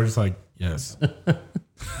about it. We're just like, yes.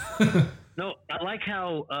 no, I like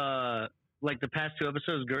how like the past 2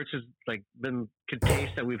 episodes, Gertz has like could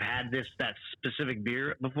taste that we've had that specific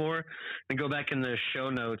beer before, and go back in the show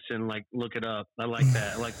notes and like look it up. I like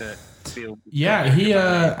that. I like that feel.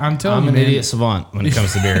 Yeah, I'm telling you, I'm an man, idiot savant when it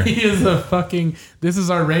comes to beer. He is a fucking. This is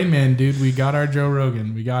our Rain Man, dude. We got our Joe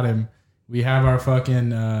Rogan. We got him. We have our fucking.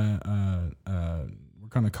 We're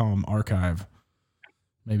gonna call him Archive.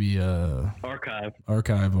 Maybe Archive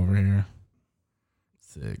over here.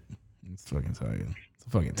 Sick. It's fucking tight. It's a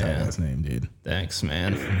fucking tight ass name, dude. Thanks,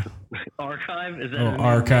 man. Archive? Is that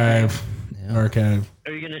Archive. Yeah. Archive.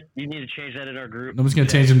 Are you need to change that in our group? I'm just gonna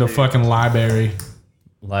change him to fucking Library.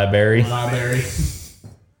 Library.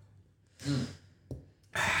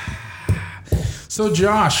 So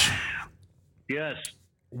Josh. Yes.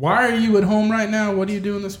 Why are you at home right now? What are you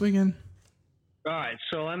doing this weekend? All right,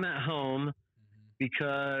 so I'm at home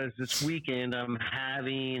because this weekend I'm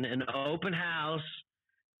having an open house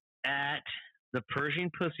at the Pershing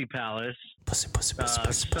Pussy Palace.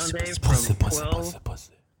 Sunday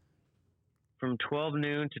from 12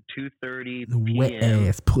 noon to 2:30 p.m. Wet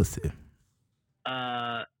ass pussy.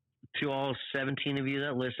 To all 17 of you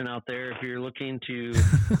that listen out there, if you're looking to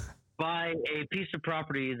buy a piece of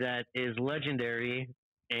property that is legendary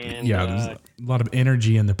and there's a lot of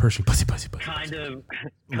energy in the Pershing pussy. Kind of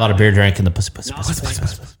a lot of beer drank in the pussy.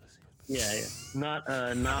 Yeah.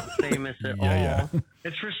 Not famous at all. Yeah.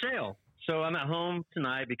 It's for sale. So I'm at home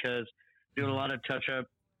tonight because doing a lot of touch-up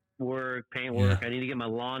work, paint work. Yeah. I need to get my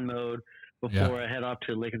lawn mowed before I head off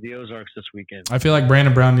to Lake of the Ozarks this weekend. I feel like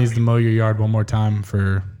Brandon Brown needs to mow your yard one more time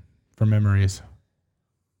for memories.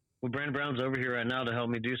 Well, Brandon Brown's over here right now to help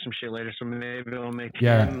me do some shit later, so maybe I'll make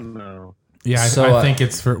him mow. Yeah, I think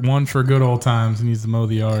it's for good old times. He needs to mow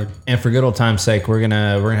the yard. And for good old time's sake, we're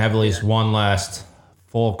gonna have at least one last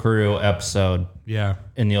full crew episode. Yeah.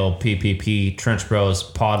 In the old PPP Trench Bros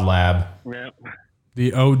Pod Lab. Yep.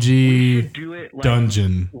 The OG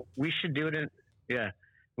dungeon. We should do it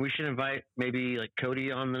we should invite maybe like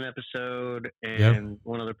Cody on an episode and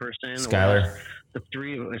one other person. Skylar. The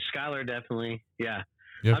 3 of us. Skylar, definitely. Yeah.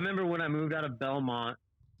 Yep. I remember when I moved out of Belmont,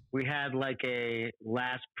 we had like a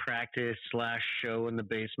last practice / show in the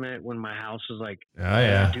basement when my house was like,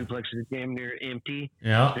 duplex is damn near empty.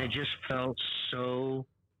 Yeah. And it just felt so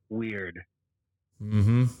weird.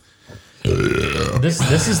 Mm-hmm.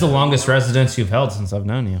 This is the longest residence you've held since I've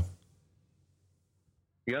known you.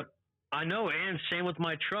 Yep. I know, and same with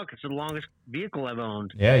my truck. It's the longest vehicle I've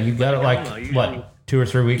owned. Yeah, you got it what, 2 or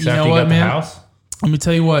 3 weeks after you got the house? Let me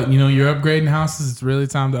tell you what, you're upgrading houses. It's really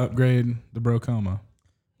time to upgrade the Brocoma.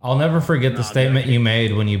 I'll never forget the statement you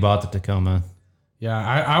made when you bought the Tacoma. Yeah,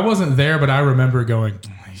 I wasn't there, but I remember going,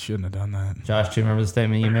 you shouldn't have done that. Josh, do you remember the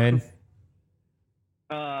statement you made?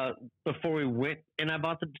 Before we went and I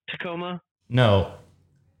bought the Tacoma? No.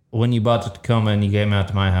 When you bought the Tacoma and you came out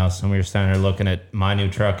to my house and we were standing there looking at my new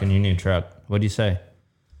truck and your new truck, what'd you say?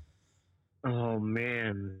 Oh,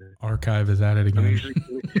 man. Archive is at it again.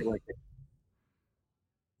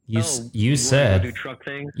 You said do truck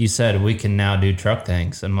things? You said we can now do truck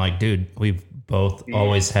things. I'm like, dude, we've both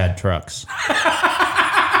always had trucks.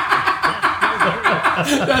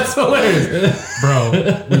 That's hilarious.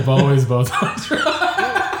 Bro, we've always both had trucks.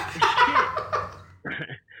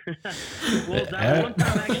 Well, that one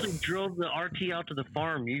time I actually drove the RT out to the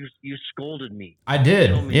farm. You scolded me. I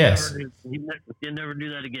did. Yes. You never do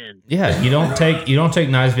that again. Yeah, you don't take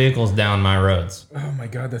nice vehicles down my roads. Oh my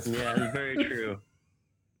god, that's very true.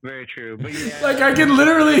 Very true. But yeah, like I can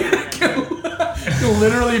literally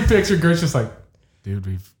picture Gertz just like, dude,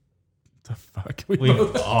 we've the fuck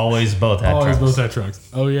we've always both had trucks.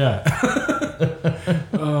 Oh yeah.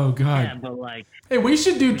 Oh god. Yeah, but like, hey, we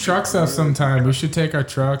should do truck stuff sometime. We should take our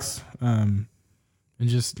trucks and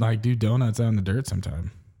just like do donuts out in the dirt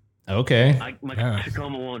sometime. Okay. My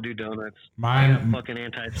Tacoma won't do donuts. Mine I got fucking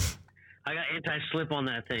anti-slip on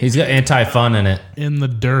that thing. He's got anti-fun in it. In the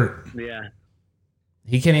dirt. Yeah.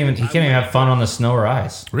 He can't even have fun on the snow or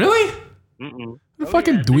ice. Really? Mm-mm.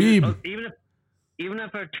 Fucking dweeb. Even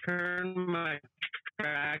if I turn my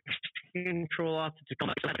traction control off to come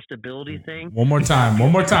to that stability thing. One more time.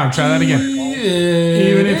 Try that again.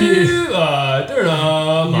 Even if you turn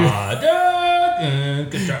on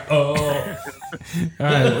all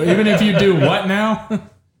right. Even if you do what now?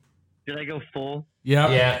 Did I go full?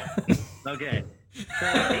 Yeah. Okay.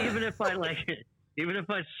 So even if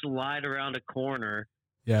I slide around a corner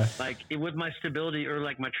Yeah. Like with my stability or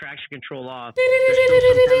like my traction control off, there's still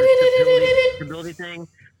some kind of stability thing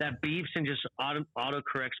that beeps and just auto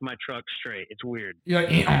corrects my truck straight. It's weird. You're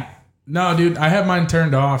like, no, dude, I have mine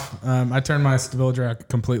turned off. I turned my stability track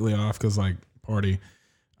completely off because like party.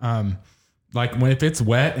 Like when if it's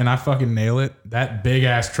wet and I fucking nail it, that big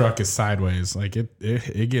ass truck is sideways. Like it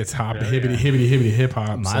gets hibbity hip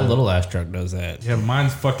hop. My little ass truck does that. Yeah,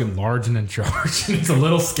 mine's fucking large and in charge. It's a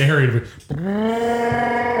little scary.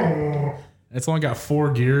 It's only got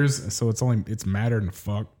 4 gears, so it's madder than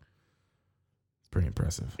fuck. It's pretty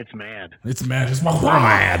impressive. It's mad. It's mad. It's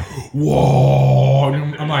mad. Whoa!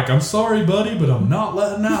 I'm like, I'm sorry, buddy, but I'm not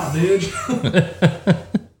letting out, dude.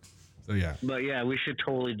 So yeah. But yeah, we should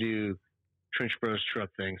totally do Trench Bros truck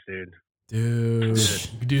things, dude. Dude,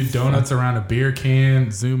 you do donuts around a beer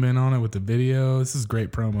can, zoom in on it with the video. This is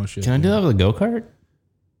great promo shit. Can I do that with a go-kart?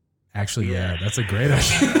 Actually, yeah, that's a great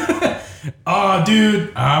idea. Oh,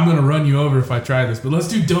 dude, I'm going to run you over if I try this. But let's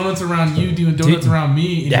do donuts around you doing donuts around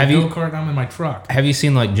me in your go-kart and I'm in my truck. Have you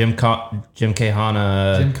seen like Jim Kahana?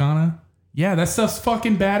 Gymkhana? Yeah, that stuff's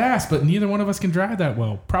fucking badass, but neither one of us can drive that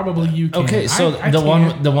well. Probably you can. Okay, so the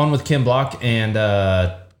one with Kim Block and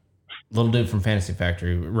little dude from Fantasy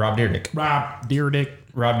Factory, Rob Dyrdek. Rob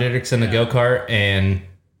Dyrdek's in the go-kart, and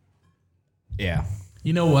yeah.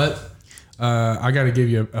 You know what? I gotta give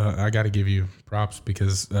you props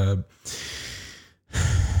because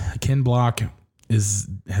Ken Block has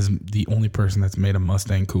the only person that's made a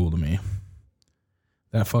Mustang cool to me.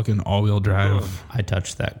 That fucking all-wheel drive. I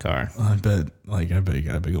touched that car. I bet you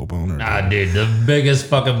got a big old boner. Nah, dude, the biggest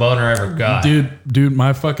fucking boner I ever got. Dude,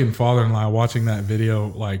 my fucking father-in-law watching that video,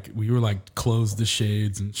 like, we were like, close the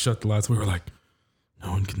shades and shut the lights. We were like,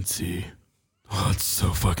 no one can see. Oh, it's so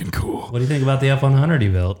fucking cool. What do you think about the F-100 he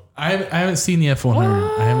built? I haven't seen the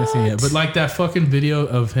F-100. I haven't seen it yet. But like that fucking video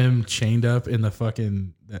of him chained up in the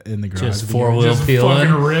garage. Just four-wheel peeling.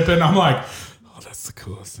 Fucking ripping. I'm like, oh, that's the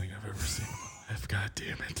coolest thing I've ever seen in my life. God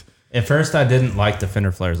damn it. At first, I didn't like the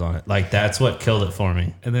fender flares on it. Like, that's what killed it for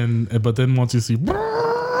me. But then once you see,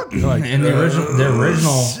 like, and the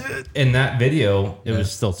original in that video, it was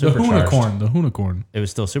still supercharged. The Hoonicorn. It was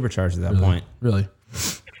still supercharged at that point. Really?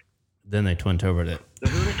 Then they twin-tobered it. The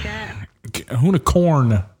Hoonicat.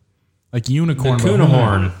 Hoonicorn. Like unicorn. The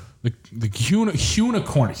Coonahorn. The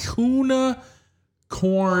unicorn. Hoonicorn.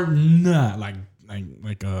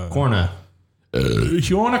 Like a... Corna.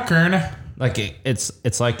 Unicorn. Like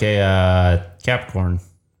it's like a Capricorn.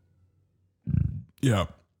 Yeah.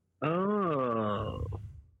 Oh.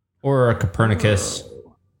 Or a Copernicus.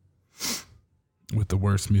 With the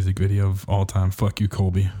worst music video of all time. Fuck you,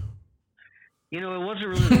 Colby. You know, it wasn't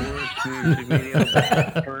really the worst music video.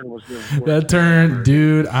 That turn was the worst. That turn,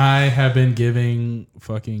 dude, I have been giving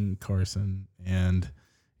fucking Carson and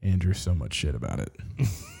Andrew so much shit about it.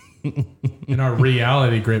 In our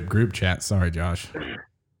reality group chat. Sorry, Josh.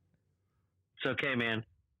 It's okay, man.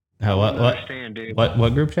 What? Understand, dude.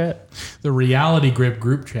 What group chat? The Reality Grip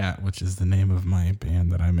group chat, which is the name of my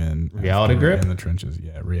band that I'm in. Reality Grip? In the trenches.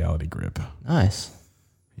 Yeah, Reality Grip. Nice.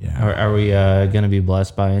 Yeah. Are we going to be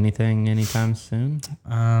blessed by anything anytime soon?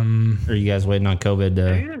 Or are you guys waiting on COVID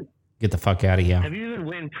to get the fuck out of here? Have you even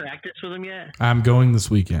went and practiced with them yet? I'm going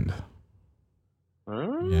this weekend.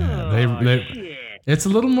 Oh, yeah, shit. It's a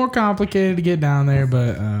little more complicated to get down there,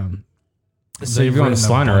 but so you're going to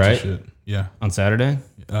Sliner, right? Yeah. On Saturday?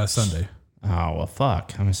 Sunday. Oh, well,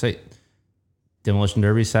 fuck. I'm going to say Demolition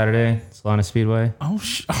Derby Saturday, Solana Speedway. Oh,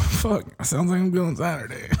 fuck. Sounds like I'm going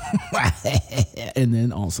Saturday. And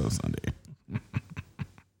then also Sunday.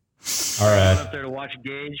 All right. Up there to watch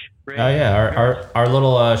Gage. Oh, yeah. Our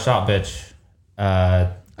little shop bitch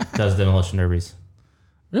does Demolition Derbies.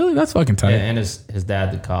 Really? That's fucking tight. Yeah, and his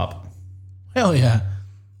dad, the cop. Hell yeah.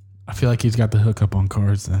 I feel like he's got the hookup on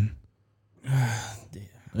cars then.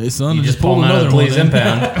 Hey, son, you just pull him out of the police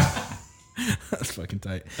impound. That's fucking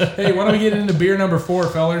tight. Hey, why don't we get into beer number 4,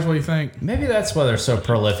 fellas? What do you think? Maybe that's why they're so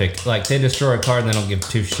prolific. Like, they destroy a car and they don't give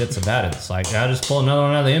two shits about it. It's like, I'll just pull another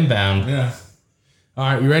one out of the inbound. Yeah. All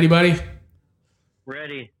right, you ready, buddy?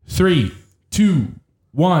 Ready. 3, 2,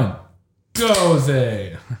 1, go,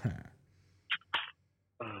 Zay.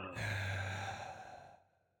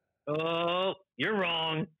 Oh, you're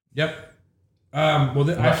wrong. Yep. Well,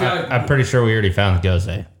 I feel like I'm pretty sure we already found the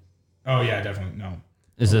Gose. Oh yeah, definitely no.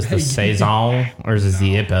 Is this the Saison or is this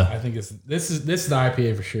the IPA? I think this is the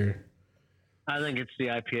IPA for sure. I think it's the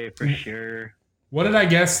IPA for sure. What did I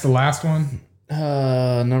guess? The last one?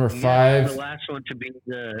 Number 5. Yeah, the last one to be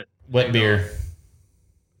the wet beer.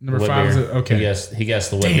 Number 5 is okay. He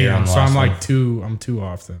guessed the wet beer on the so last I'm one. like 2. I'm 2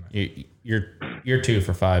 off then. You're 2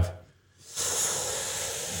 for 5.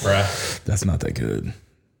 Bruh. That's not that good.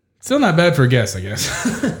 Still not bad for a guess, I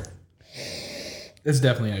guess. It's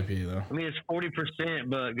definitely IPA though. I mean, it's 40%,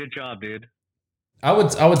 but good job, dude. I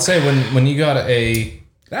would say when you got a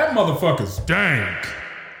That motherfucker's dank.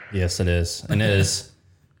 yes, it is, and it is.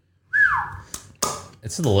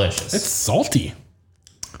 It's delicious. It's salty.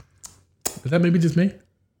 Is that maybe just me?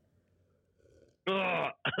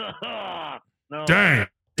 Ugh. No. Dang.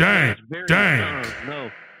 It's very no.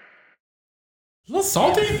 A little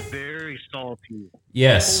salty? It's very salty.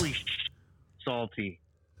 yes. Holy salty.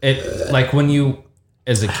 It like when you,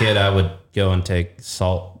 as a kid, I would go and take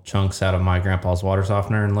salt chunks out of my grandpa's water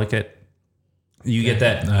softener and lick it. You get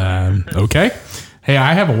that? Okay. Hey,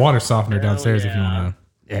 I have a water softener downstairs if you want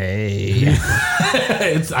Hey,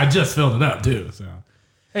 to. I just filled it up too. So,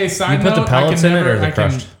 hey, side You put the note, pellets I can in it or the I can-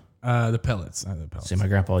 crushed? The pellets. I have the pellets. see, my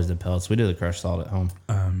grandpa always did pellets. We do the crushed salt at home.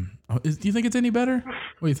 Do you think it's any better? What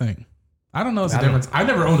do you think? I don't know what's the difference. I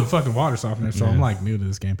never owned a fucking water softener, so I'm like new to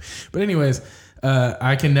this game. But anyways,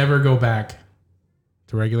 I can never go back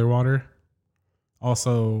to regular water.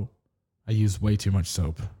 Also, I use way too much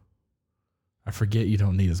soap. I forget you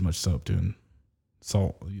don't need as much soap doing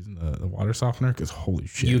salt using the water softener because holy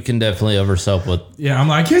shit. You can definitely over soap with. Yeah, I'm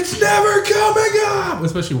like, it's never coming up.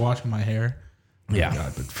 Especially washing my hair. Oh Yeah. my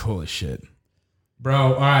God, but holy shit.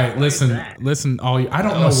 Bro, all right, listen, all you. I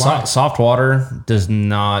don't know why. Soft water does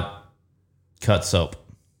not cut soap.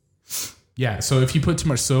 Yeah, so if you put too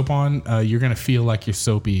much soap on, you're gonna feel like you're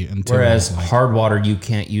soapy until. Whereas like, hard water, you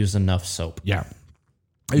can't use enough soap. yeah,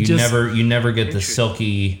 You never get the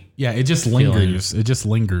silky Yeah, it just lingers. It just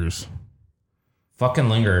lingers. fucking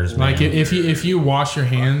lingers. Man. Like if you wash your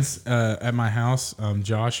hands at my house,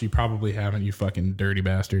 Josh, you probably haven't. You fucking dirty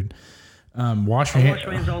bastard. Wash your I hands. wash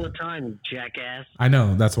my hands all the time, you jackass. I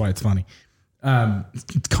know that's why it's funny.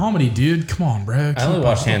 It's comedy, dude. Come on, bro. I only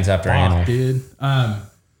wash hands after anal. dude.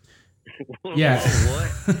 Yeah.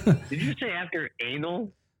 What? Did you say after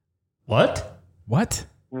anal? What? What?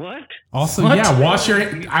 What? Also, What? yeah, wash your.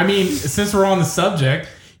 I mean, since we're on the subject,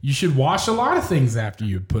 you should wash a lot of things after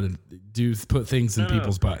you put things in No.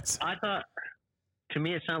 people's butts. I thought. To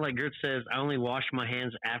me, it sounded like Gert says, "I only wash my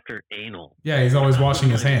hands after anal." Yeah, he's always washing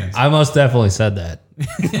his hands. I most definitely said that.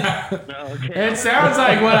 No, okay. It sounds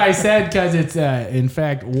like what I said because it's in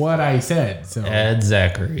fact what I said. So Ed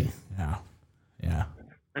Zachary. yeah.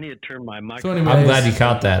 I need to turn my So microphone anyway, I'm glad you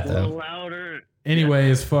caught that a little though. louder.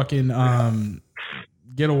 anyways, fucking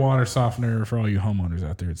get a water softener for all you homeowners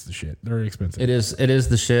out there. It's the shit. They're expensive. It is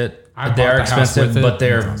the shit. I They bought are the house expensive, with it. but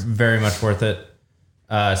they are It's awesome. very much worth it.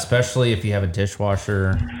 Especially if you have a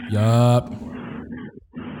dishwasher. Yup.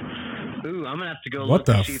 Ooh, I'm gonna have to go. What look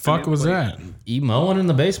the and see if fuck new was place- that? You mowing in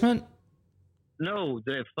the basement? No,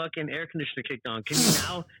 the fucking air conditioner kicked on. Can you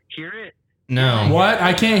now hear it? No. What?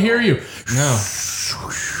 I can't hear you. No.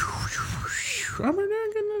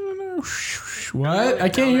 What? I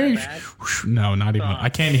can't hear you. Bad? No, not even. I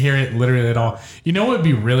can't hear it literally at all. You know what would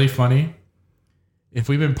be really funny? If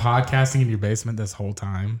we've been podcasting in your basement this whole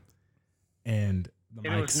time and the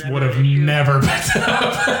It was mics never would have an issue. never picked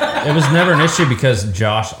up. It was never an issue because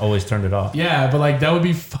Josh always turned it off. Yeah, but like that would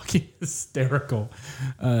be fucking hysterical.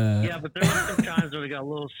 Yeah, but there were some times where it got a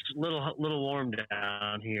little warm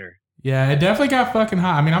down here. Yeah, it definitely got fucking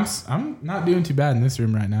hot. I mean, I'm not doing too bad in this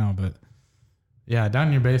room right now, but yeah, down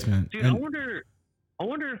in your basement. Dude, And- I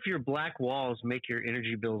wonder if your black walls make your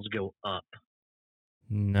energy bills go up.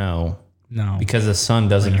 No. no, Because the sun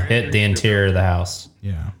doesn't hit the interior of the house.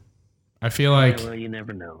 yeah, I feel like Well, you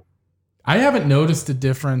never know. I haven't noticed a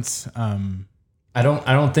difference. I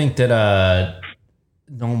don't think that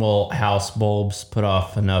normal house bulbs put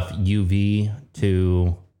off enough UV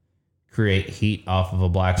to create heat off of a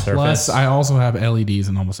black surface. Plus, I also have LEDs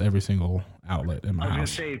in almost every single outlet in my I was gonna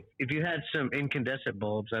house. say, if you had some incandescent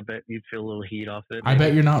bulbs, I bet you'd feel a little heat off it. I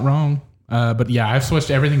bet you're not wrong. But yeah, I've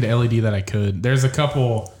switched everything to LED that I could. There's a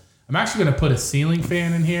couple. I'm actually going to put a ceiling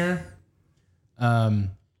fan in here.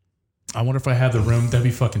 I wonder if I have the room. That'd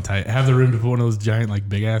be fucking tight. I have the room to put one of those giant, like,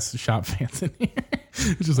 big ass shop fans in here.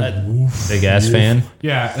 It's just like, woof, Big ass woof. fan.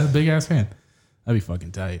 Yeah, a big ass fan. That'd be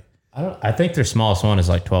fucking tight. I think their smallest one is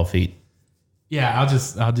like 12 feet. Yeah, I'll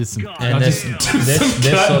just some. God I'll And just damn. do this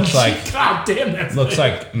some cutting. looks like God damn, that's looks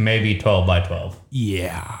like maybe 12 by 12.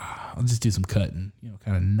 Yeah, I'll just do some cutting. You know,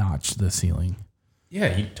 kind of notch the ceiling.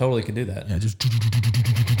 Yeah, you totally could do that. Yeah, just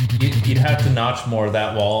You'd have to notch more of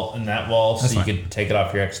that wall and that wall so That's you fine. could take it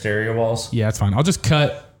off your exterior walls. yeah, it's fine. I'll just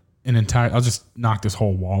cut an entire. I'll just knock this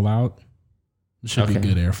whole wall out. It should be Okay.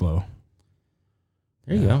 good airflow.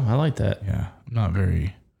 There you go. I like that. Yeah, I'm not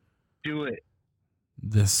very Do it.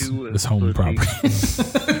 this Do it, this home pussy.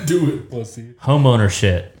 property. Do it, pussy. Homeowner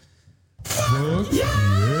shit.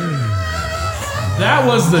 That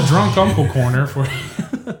was the drunk uncle corner for.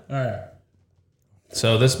 All right.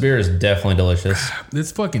 So this beer is definitely delicious.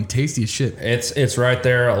 It's fucking tasty as shit. It's right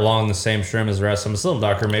there along the same stream as the rest of them. It's a little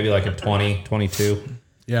darker, maybe like a 20, 22.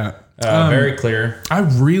 Yeah. Very clear. I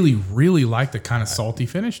really, really like the kind of salty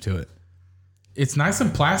finish to it. It's nice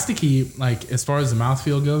and plasticky, like as far as the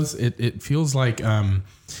mouthfeel goes. It feels like a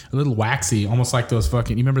little waxy, almost like those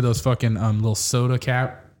fucking. You remember those fucking little soda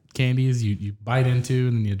cap candies you bite into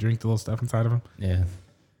and then you drink the little stuff inside of them. Yeah.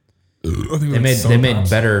 I think They made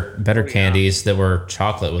better candies that were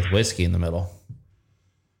chocolate with whiskey in the middle.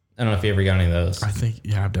 I don't know if you ever got any of those. I think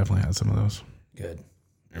I've definitely had some of those. Good.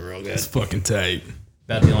 They're real good. It's fucking tight.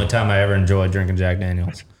 About the only time I ever enjoyed drinking Jack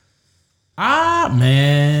Daniels.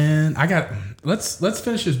 Man, let's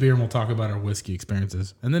finish this beer and we'll talk about our whiskey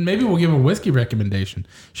experiences, and then maybe we'll give a whiskey recommendation.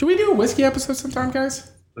 Should we do a whiskey episode sometime, guys?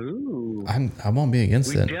 Ooh. I won't be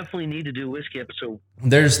against We it. definitely need to do a whiskey episode.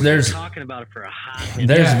 There's We've been talking about it for a hot minute.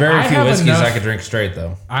 there's Yeah, very I few have whiskeys enough- I could drink straight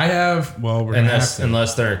though, I have. Well, we're gonna have to.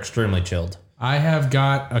 unless they're extremely chilled. I have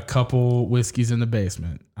got a couple whiskeys in the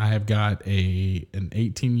basement. I have got an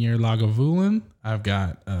 18-year Lagavulin. I've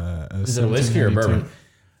got Is it a whiskey or 1792. bourbon?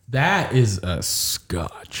 That is a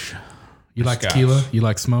Scotch. You like Scotch. tequila? You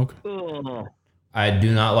like smoke? Oh, I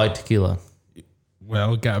do not like tequila.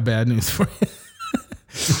 Well, got bad news for you.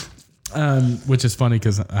 Which is funny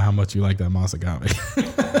because how much you like that Masagami.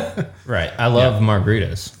 Right. I love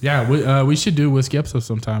margaritas. Yeah, we should do a whiskey episode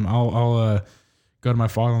sometime. I'll go to my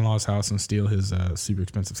father-in-law's house and steal his super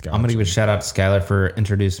expensive Scotch. I'm going to give a shout out to Skylar for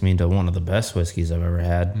introducing me to one of the best whiskeys I've ever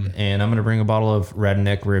had. And I'm going to bring a bottle of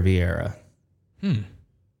Redneck Riviera.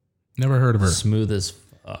 Never heard of her. Smooth as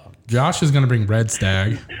fuck. Josh is going to bring Red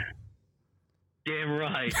Stag. damn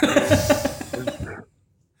right.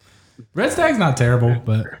 Red Stag's not terrible,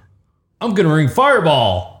 but I'm going to bring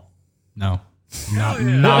Fireball. no. Not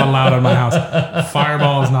allowed in my house.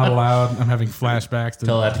 Fireball is not allowed. I'm having flashbacks to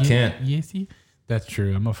Tell that to Kent. Yes, that's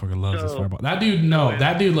true. That motherfucker loves his So- Fireball. That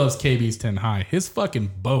dude loves KB's 10 High. His fucking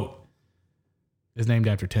boat is named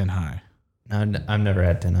after 10 High. I've never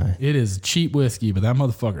had 10 High. It is cheap whiskey, but that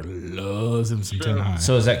motherfucker loves him some 10 High.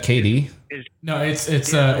 So is that KD? No, it's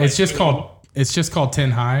just called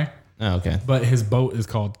 10 High. Oh, okay. But his boat is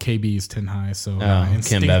called KB's 10 High, so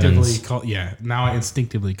Kim Bevins. now I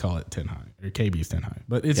instinctively call it 10 High or KB's 10 High.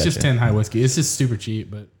 But it's just Gotcha. 10 High whiskey. It's just super cheap,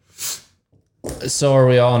 but So are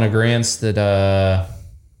we all in agreement that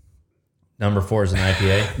number 4 is an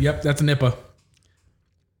IPA? yep, that's an IPA.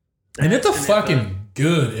 And it's a fucking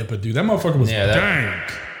good IPA, dude. That motherfucker was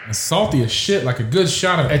dank and salty as shit, like a good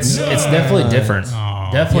shot of It's definitely different.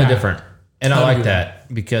 Definitely yeah. different. And I Totally like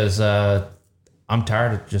that because I'm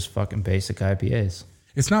tired of just fucking basic IPAs.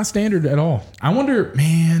 It's not standard at all. I wonder,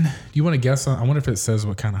 man, do you want to guess on? I wonder if it says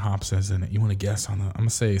what kind of hop says in it. You want to guess on the? I'm gonna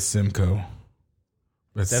say Simcoe.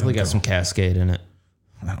 But Definitely got some Cascade in it.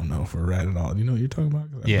 I don't know if we're right at all. Do you know what you're talking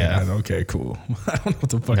about? Yeah. Okay, cool. I don't know what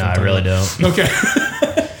the fuck. No, I'm I talking really about. don't. Okay.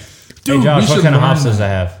 Dude, Hey, Josh, we what should kind of learn hops does that.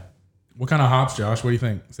 that have? What kind of hops, Josh? What do you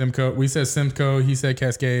think? Simcoe. We said Simcoe. He said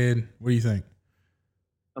Cascade. What do you think?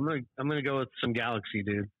 I'm gonna go with some Galaxy,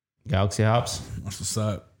 dude. Galaxy hops? That's what's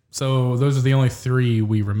up. So those are the only three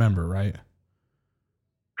we remember, right?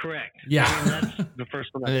 Correct. Yeah. I mean, that's the first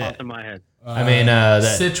one that Yeah. popped in my head. I mean, that,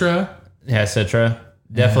 Citra. yeah, Citra.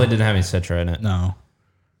 Definitely didn't have any Citra in it. No.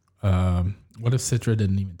 What if Citra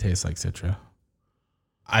didn't even taste like Citra?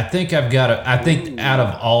 I think I think out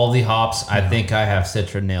of all the hops, I think I have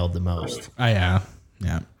Citra nailed the most. Yeah.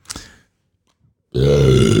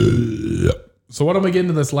 So what am we getting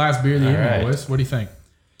to this last beer of the All evening, right. boys? What do you think?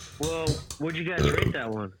 Well, what'd you guys rate that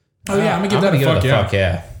one? Oh yeah, I'm gonna give I'm that gonna a fuck give it yeah. fuck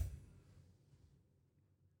yeah.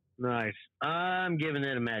 Nice. I'm giving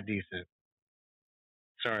it a mad decent.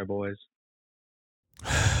 Sorry, boys.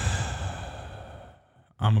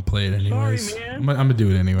 I'm gonna play it anyways. man. I'm gonna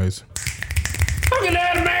do it anyways. Fucking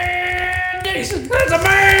that man decent. That's a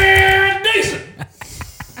man decent.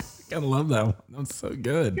 I love that one. That's so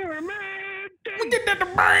good. You're a mad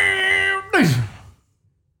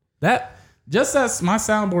That just as my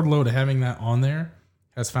soundboard load of having that on there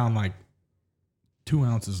has found like 2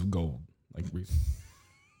 ounces of gold. Like recently.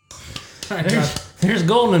 All right, Josh. There's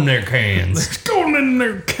gold in their cans. There's gold in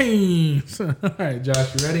their cans. All right,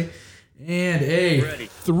 Josh, you ready? And a Ready.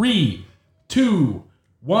 3, 2,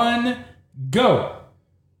 1, go.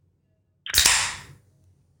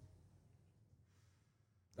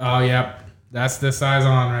 Oh, yep. That's the size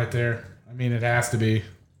on right there. I mean, it has to be.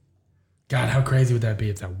 God, how crazy would that be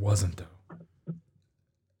if that wasn't, though?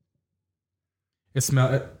 It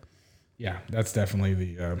smell it. Yeah, that's definitely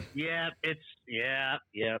the. Yep,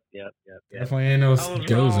 yep. Definitely ain't no I was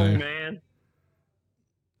goes wrong, in. man.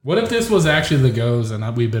 What if this was actually the goes and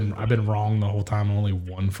I've been wrong the whole time? Only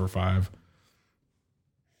 1 for 5.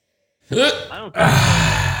 I don't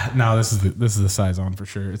think No, this is the Saison for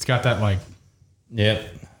sure. It's got that like, Yep.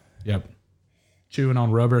 yep, chewing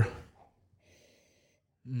on rubber.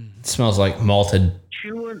 It smells like malted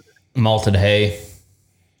chewing. hay.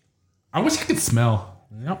 I wish I could smell.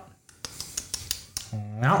 Yep.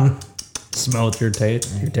 Yep. Smell with your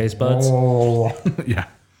taste buds. Oh, yeah.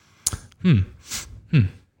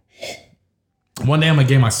 One day I'm gonna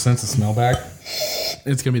gain my sense of smell back.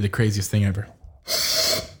 It's gonna be the craziest thing ever.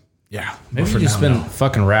 Yeah. Maybe but you just now, been no.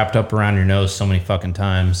 fucking wrapped up around your nose so many fucking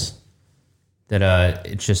times that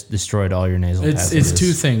it just destroyed all your nasal passages. It's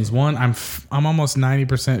two things. One, I'm almost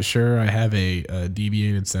 90% sure I have a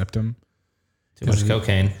deviated septum. Too much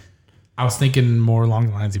cocaine. I was thinking more along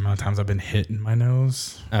the lines of the amount of times I've been hit in my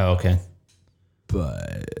nose, Oh, okay.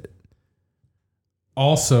 but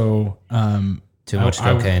also Too much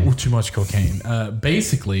cocaine. Too much cocaine.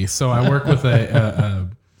 Basically, so I work with a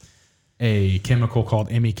chemical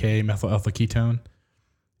called MEK, methyl alpha ketone,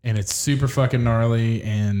 and it's super fucking gnarly.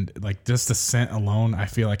 And like just the scent alone, I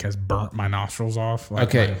feel like has burnt my nostrils off. Like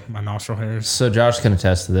Okay. my nostril hairs. So Josh can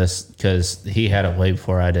attest to this because he had it way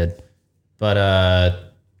before I did. But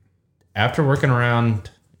after working around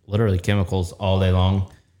literally chemicals all day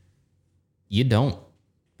long, you don't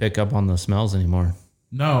pick up on the smells anymore.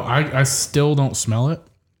 No, I still don't smell it,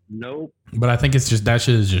 Nope. but I think it's just that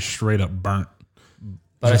shit is just straight up burnt.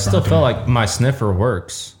 But I Just still burnt feel me. like my sniffer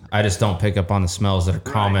works. I just don't pick up on the smells that are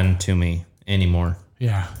common to me anymore.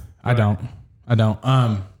 Yeah, I don't.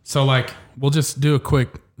 So like we'll just do a quick.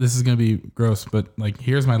 This is gonna be gross, but like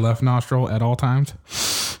here's my left nostril at all times.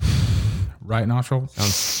 Right nostril.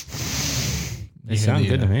 They sound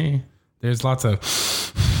good to me. There's lots of,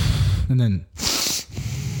 and then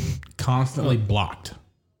constantly blocked.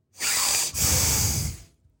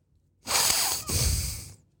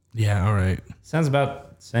 Yeah. All right. Sounds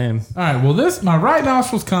about the same. All right. Well, my right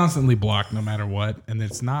nostril's constantly blocked no matter what, and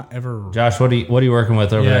it's not ever. Josh, what are you working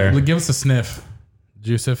with over Yeah. there? Give us a sniff,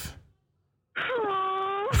 Joseph.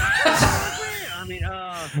 I mean,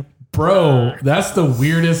 Bro, that's the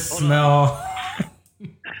weirdest smell.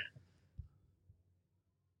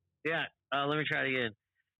 yeah. Let me try it again.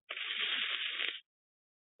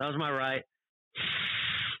 That was my right.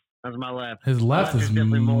 That was my left. His left There's is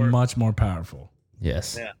definitely more. much more powerful.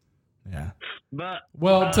 Yes. Yeah. Yeah. But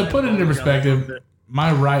Well, to put it into both got a little perspective, bit-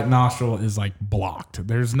 my right nostril is like blocked.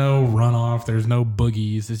 There's no runoff. There's no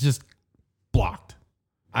boogies. It's just blocked.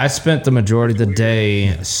 I spent the majority of the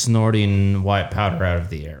day snorting white powder out of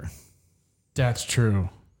the air. That's true.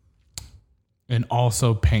 And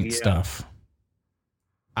also paint Yeah. stuff.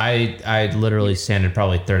 I literally sanded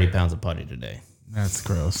probably 30 pounds of putty today. That's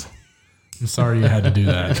gross. I'm sorry you had to do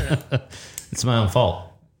that. It's my own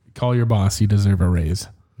fault. Call your boss. You deserve a raise.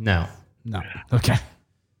 No, No. Okay.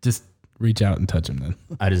 Just reach out and touch him then.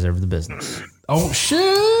 I deserve the business. Oh,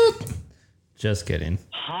 shit. Just kidding.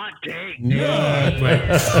 hot take.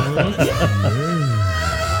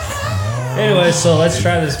 Anyway, so let's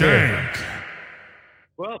try this beer.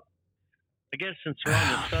 Well, I guess since we're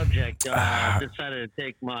on the subject, I decided to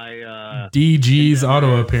take my DG's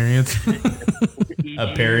auto appearance. EG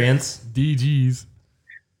Appearance. DG's.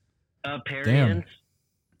 appearance.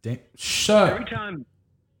 Damn. Shut. Every time.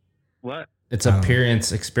 What? It's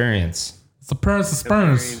appearance experience. It's appearance of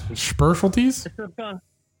sperms. Specialties? It's about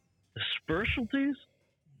the specialties.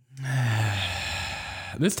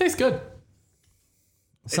 This tastes good.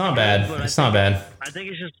 It's not bad. But It's not bad. I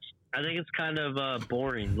think it's kind of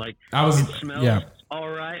boring. Like I was, it smells yeah. all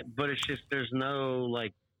right, but it's just there's no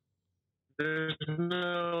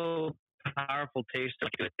powerful taste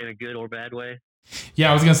in a good or bad way. Yeah,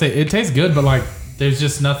 I was going to say, it tastes good, but like, there's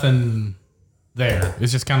just nothing there.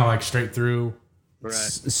 It's just kind of like straight through. Right.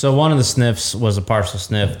 So one of the sniffs was a partial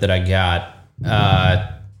sniff that I got,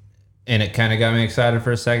 and it kind of got me excited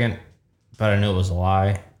for a second, but I knew it was a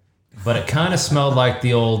lie. But it kind of smelled like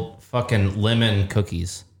the old fucking lemon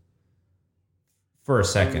cookies for a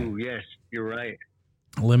second. Ooh, yes, you're right.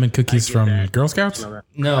 Lemon cookies get from that. Girl Scouts? Smell that.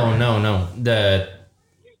 No. They're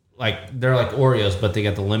like Oreos, but they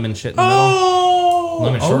got the lemon shit in the middle.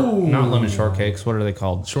 Oh! Not lemon shortcakes. What are they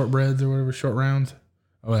called? Shortbreads or whatever, short rounds.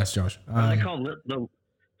 Oh, that's Josh. Are they called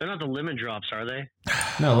they're not the lemon drops, are they?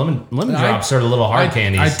 No, lemon drops are the little hard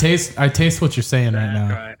candies. I taste what you're saying right now.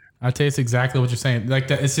 Right. I taste exactly what you're saying. Like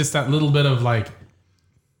that, it's just that little bit of like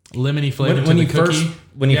lemony flavor when to you the cookie.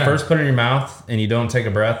 first put it in your mouth and you don't take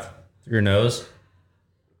a breath through your nose,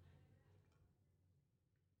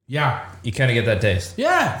 Yeah. you kind of get that taste.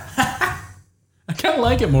 Yeah. I kind of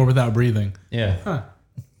like it more without breathing. Yeah, Huh.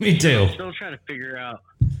 me too. Still trying to figure out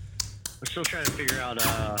I'm still trying to figure out what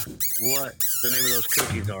the name of those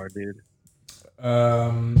cookies are, dude.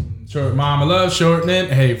 Short Mama Love Shortening.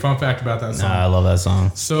 Hey, fun fact about that song. I love that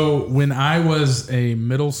song. So when I was a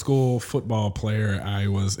middle school football player, I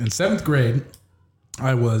was in 7th grade.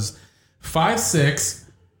 I was 5'6",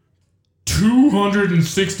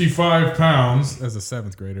 265 pounds as a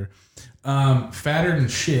 7th grader. Fatter than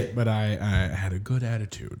shit, but I had a good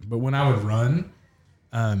attitude. But when I would run,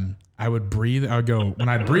 I would breathe. I would go, when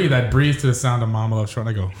I'd breathe to the sound of Mama Love Short.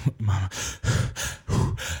 I go, Mama,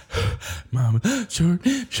 Mama, short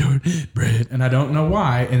bread. And I don't know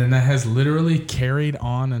why. And then that has literally carried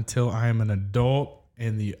on until I am an adult.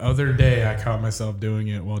 And the other day I caught myself doing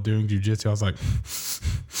it while doing jujitsu. I was like,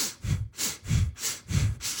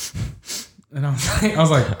 and I was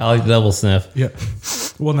like, I like double sniff. yeah.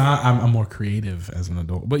 Well, now I'm more creative as an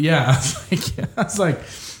adult. But yeah, I was like,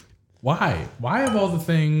 why? Why of all the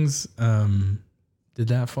things did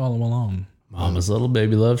that follow along? Mama's little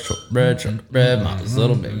baby loves short bread. Mama's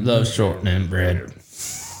little baby loves shortening bread.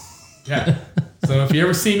 Yeah. So if you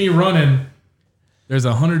ever see me running, there's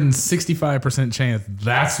a 165% chance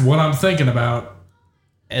that's what I'm thinking about.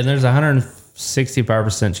 And there's a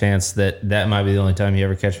 165% chance that might be the only time you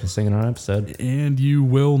ever catch me singing on an episode. And you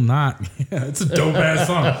will not. Yeah, it's a dope ass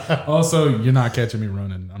song. Also, you're not catching me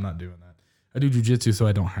running. I'm not doing that. I do jujitsu so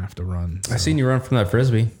I don't have to run. So. I seen you run from that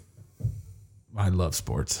frisbee. I love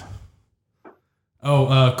sports.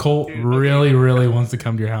 Oh, Colt really wants to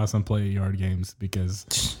come to your house and play yard games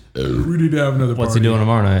because we need to have another party. What's he doing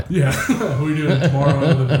tomorrow night? Yeah, we do it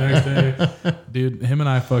tomorrow or the next day. Dude, him and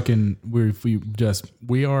I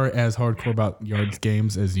we are as hardcore about yards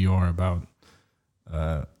games as you are about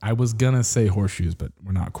I was gonna say horseshoes, but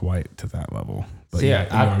we're not quite to that level. But See,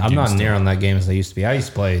 I'm not near on that game as I used to be. I used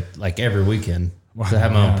to play like every weekend. Wow, I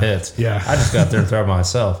have my own pits. Yeah. I just got there and throw it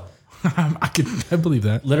myself. I believe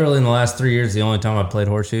that. Literally in the last 3 years, the only time I played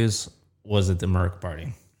horseshoes was at the Merc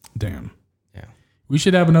party. Damn. Yeah. We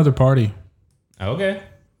should have another party. Okay.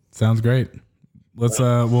 Sounds great. Let's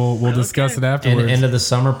we'll discuss it afterwards. End of the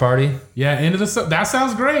summer party. Yeah, end of the that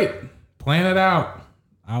sounds great. Plan it out.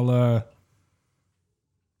 I'll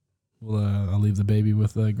leave the baby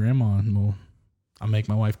with grandma and I'll make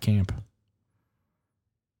my wife camp.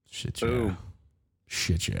 Shit yeah. Ooh.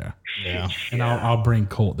 Shit yeah. Yeah. And I'll bring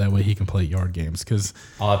Colt that way he can play yard games because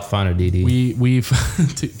I'll have to find a DD. we've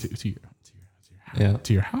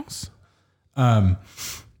to your house.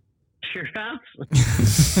 Your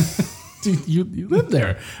house? Dude, you live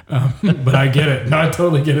there. But I get it. No, I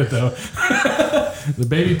totally get it though. The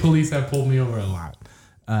baby police have pulled me over a lot.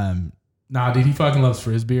 Nah, dude, he fucking loves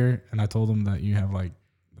frisbee, and I told him that you have like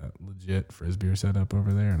that legit frisbee setup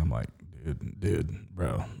over there, and I'm like, dude,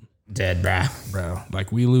 bro. Dead, bro.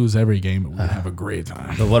 Like we lose every game, but we have a great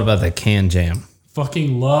time. But what about the can jam?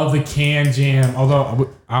 Fucking love the can jam. Although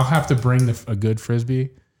I'll have to bring a good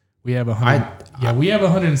frisbee. We have we have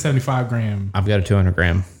 175 gram. I've got a 200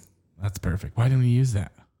 gram. That's perfect. Why didn't we use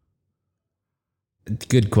that?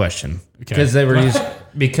 Good question. Okay.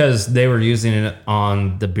 Because they were using it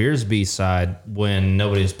on the Beersby side when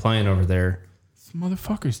nobody's playing over there. Some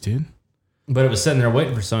motherfuckers, dude. But it was sitting there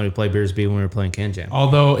waiting for somebody to play Beersby when we were playing Can Jam.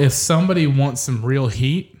 Although, if somebody wants some real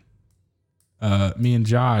heat, me and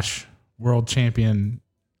Josh, world champion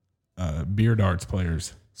beer darts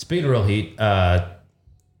players. Speaking of real heat, my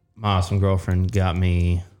awesome girlfriend got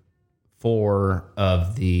me 4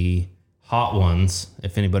 of the Hot Ones.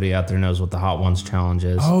 If anybody out there knows what the Hot Ones challenge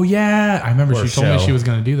is. Oh, yeah. I remember she told me she was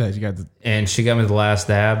going to do that. And she got me the last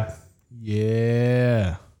dab.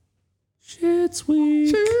 Yeah. Shit's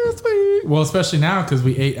weak. Well, especially now because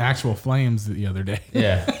we ate actual flames the other day.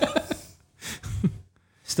 Yeah.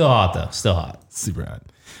 Still hot, though. Still hot. Super hot.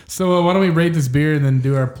 So why don't we rate this beer and then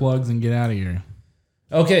do our plugs and get out of here?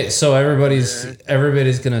 Okay, so everybody's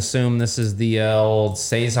going to assume this is the old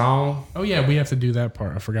Saison. Oh, yeah, we have to do that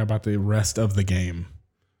part. I forgot about the rest of the game.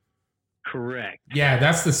 Correct. Yeah,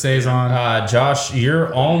 that's the Saison. Josh,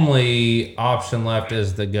 your only option left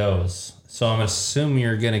is the Goes. So I'm assuming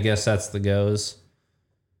you're going to guess that's the Goes.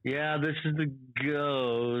 Yeah, this is the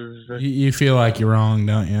Goes. You feel like you're wrong,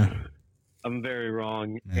 don't you? I'm very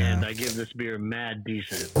wrong, Yeah. and I give this beer mad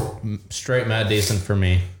decent. Straight mad decent for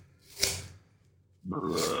me.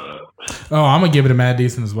 Oh, I'm going to give it a mad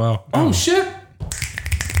decent as well. Oh, shit.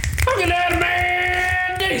 Look at that,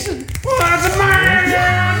 man decent. That's a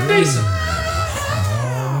man decent.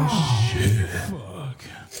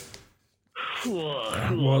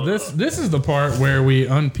 Well, this is the part where we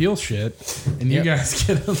unpeel shit, and you guys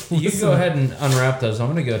get a listen. You go ahead and unwrap those.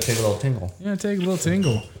 I'm going to go take a little tingle. Yeah, take a little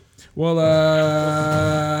tingle. Well,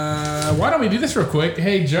 why don't we do this real quick?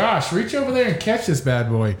 Hey, Josh, reach over there and catch this bad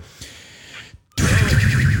boy.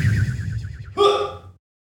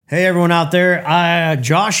 Hey, everyone out there.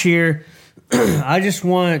 Josh here. I just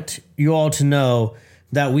want you all to know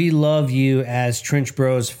that we love you as Trench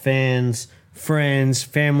Bros fans, friends,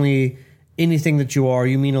 family, anything that you are.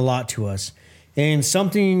 You mean a lot to us. And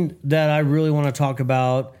something that I really want to talk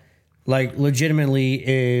about, like legitimately,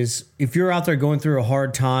 is if you're out there going through a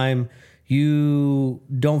hard time, you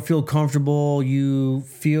don't feel comfortable, you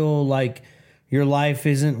feel like your life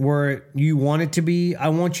isn't where you want it to be, I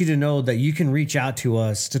want you to know that you can reach out to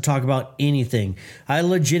us to talk about anything. I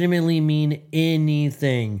legitimately mean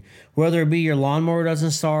anything, whether it be your lawnmower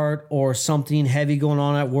doesn't start or something heavy going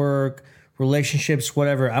on at work, relationships,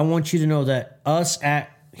 whatever. I want you to know that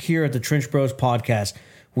here at the Trench Bros podcast,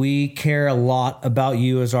 we care a lot about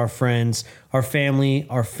you as our friends, our family,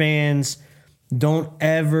 our fans. Don't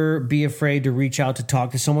ever be afraid to reach out to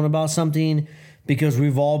talk to someone about something, because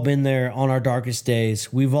we've all been there on our darkest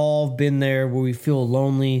days. We've all been there where we feel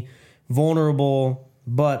lonely, vulnerable,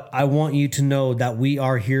 but I want you to know that we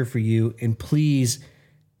are here for you. And please,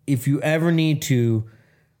 if you ever need to,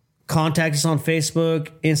 contact us on Facebook,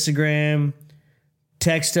 Instagram,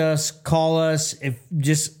 text us, call us.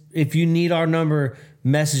 If you need our number,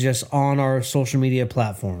 message us on our social media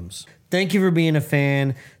platforms. Thank you for being a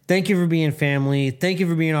fan. Thank you for being family. Thank you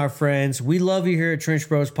for being our friends. We love you here at Trench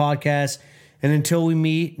Bros Podcast. And until we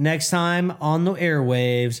meet next time on the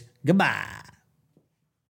airwaves, goodbye.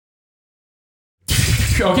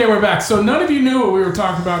 Okay, we're back. So none of you knew what we were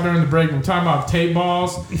talking about during the break. We're talking about tape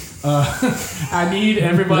balls. I need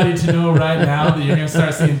everybody to know right now that you're going to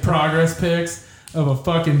start seeing progress pics of a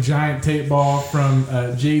fucking giant tape ball from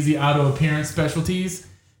Jay-Z Auto Appearance Specialties,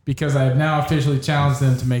 because I have now officially challenged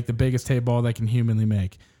them to make the biggest tape ball they can humanly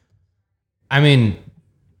make. I mean,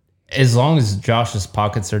 as long as Josh's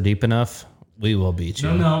pockets are deep enough, we will beat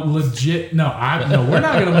you. No, legit. No, we're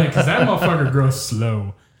not going to win because that motherfucker grows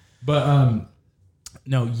slow. But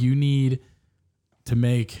no, you need to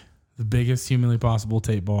make the biggest humanly possible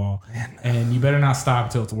tape ball, and you better not stop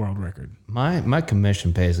until it's a world record. My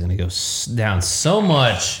commission pay is going to go down so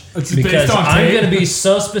much It's because based on I'm tape? going to be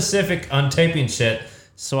so specific on taping shit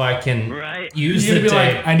so I can use You're the gonna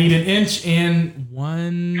be tape. like, I need an inch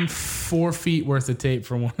and 4 feet worth of tape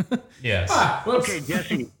for one. Yes. Whoops. Okay,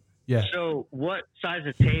 Jesse. Yeah. So, what size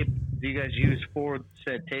of tape do you guys use for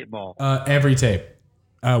said tape ball? Every tape.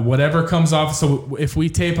 Whatever comes off. So if we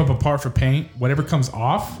tape up a part for paint, whatever comes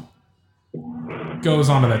off goes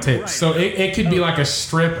onto that tape. So it could be like a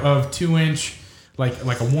strip of 2-inch, like a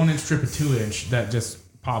 1-inch strip of 2-inch that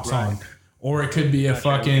just pops on. Or it could be a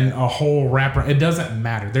whole wrapper. It doesn't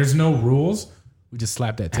matter. There's no rules. We just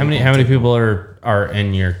slap that tape. How many people are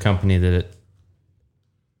in your company that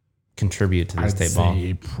contribute to this tape ball?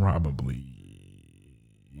 Say probably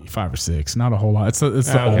 5 or 6. Not a whole lot. It's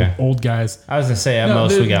the old guys. I was gonna say at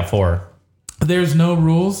most we got 4. There's no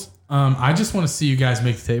rules. I just want to see you guys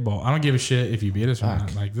make the tape ball. I don't give a shit if you beat us or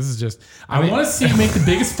not. Like, this is just. I want to see you make the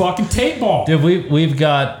biggest fucking tape ball. Dude, we've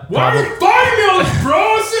got. Why are you fighting me on this,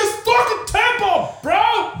 bro? It's just fucking tape ball,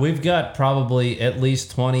 bro. We've got probably at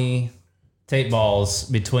least 20 tape balls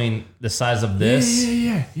between the size of this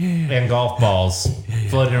and golf balls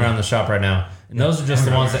floating around the shop right now. And those are just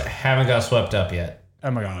the ones that haven't got swept up yet. Oh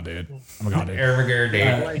my god, dude.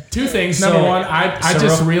 Dude. 2 things. Number one, I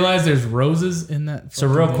just realized there's roses in that. So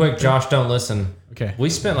real quick, Josh, don't listen. Okay. We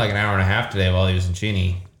spent like an hour and a half today while he was in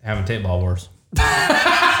Cheney having tape ball wars.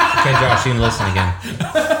 Okay, Josh, you can listen again.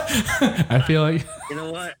 I feel like. You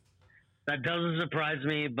know what? That doesn't surprise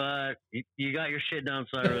me, but you got your shit done,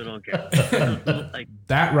 so I really don't care. Like,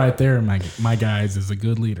 that right there, my guys, is a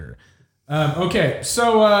good leader. Okay,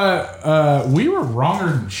 so we were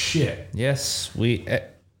wronger than shit. Yes, we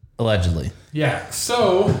allegedly. Yeah.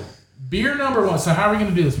 So beer number one. So how are we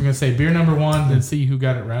going to do this? We're going to say beer number one, then see who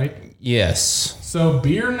got it right. Yes. So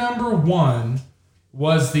beer number one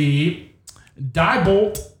was the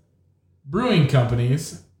Diebold Brewing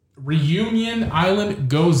Company's Reunion Island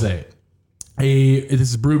Gose. This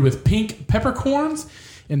is brewed with pink peppercorns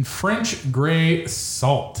and French gray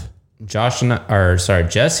salt. Jesse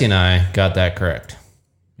and I got that correct.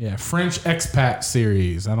 Yeah, French expat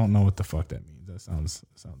series. I don't know what the fuck that means. That sounds.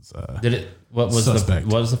 Did it? What was suspect.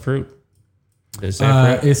 What was the fruit? Did it say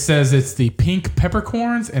fruit? It says it's the pink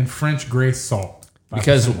peppercorns and French gray salt.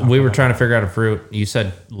 Because we were trying to figure out a fruit. You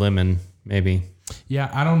said lemon, maybe. Yeah,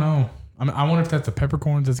 I don't know. I wonder if that's the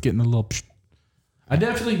peppercorns that's getting a little. Psh. I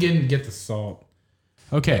definitely didn't get the salt.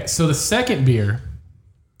 Okay, so the second beer.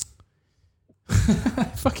 I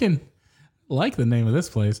fucking like the name of this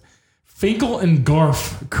place. Finkel and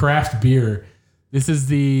Garf craft beer. This is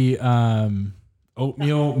the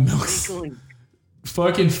oatmeal milk.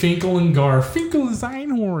 Fucking Finkel and Garf. Finkel is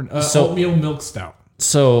Einhorn. Oatmeal milk stout.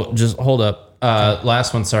 So just hold up.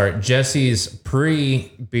 Last one, sorry. Jesse's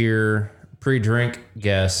pre-drink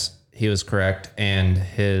guess, he was correct, and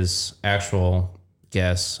his actual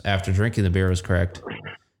guess after drinking the beer was correct.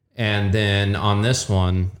 And then on this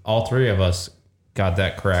one, all three of us got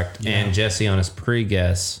that correct, and Jesse on his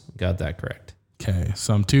pre-guess got that correct. Okay,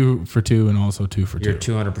 so I'm 2 for 2 and also 2 for 2. You're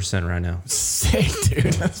 200% right now. Sick,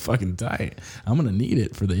 dude. That's fucking tight. I'm gonna need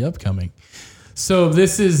it for the upcoming. So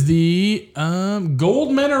this is the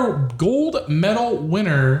gold medal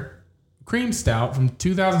winner cream stout from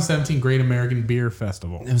 2017 Great American Beer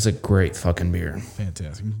Festival. It was a great fucking beer.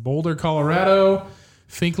 Fantastic. Boulder, Colorado.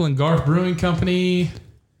 Finkel and Garth Brewing Company.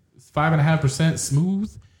 5.5%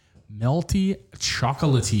 smooth, melty,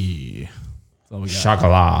 chocolatey. That's all we got.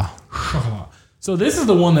 Chocolat. Chocolat. So this is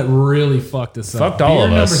the one that really fucked us up. Fucked all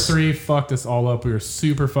of us. Number 3 fucked us all up. We were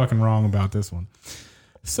super fucking wrong about this one.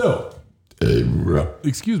 So,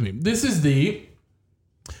 excuse me. This is the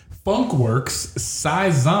Funkworks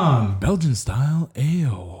Saison Belgian style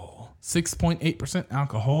ale. 6.8%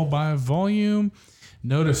 alcohol by volume.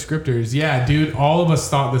 No descriptors. Yeah, dude. All of us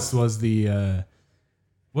thought this was the.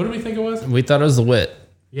 What did we think it was? We thought it was the wit.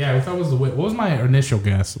 Yeah, we thought it was the wit. What was my initial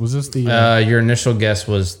guess? Was this the? Your initial guess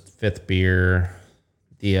was fifth beer,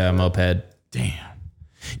 the moped. Damn.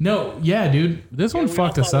 No, yeah, dude. This one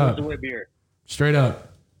fucked us up. Straight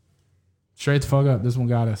up. Straight the fuck up. This one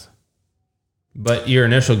got us. But your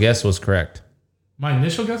initial guess was correct. My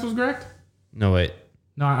initial guess was correct? No, wait.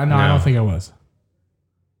 No, I don't think I was.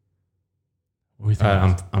 What do you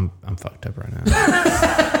think? I'm fucked up right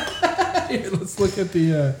now. Here, let's look at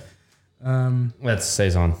the. That's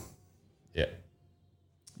Saison. Yeah.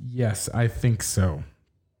 Yes, I think so.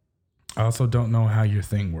 I also don't know how your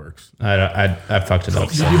thing works. I fucked it up.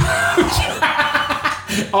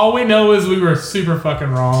 All we know is we were super fucking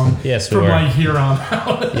wrong. Yes, we from were. like here on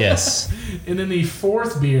out. Yes. And then the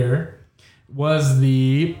fourth beer was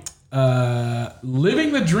the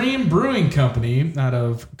Living the Dream Brewing Company out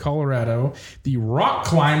of Colorado. The Rock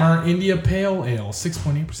Climber India Pale Ale,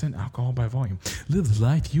 6.8% alcohol by volume. Live the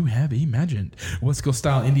life you have imagined. West Coast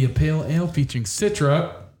style India Pale Ale featuring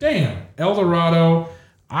Citra, Eldorado,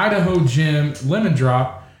 Idaho Gin, Lemon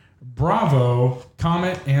Drop, Bravo,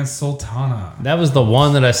 Comet, and Sultana. That was the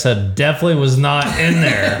one that I said definitely was not in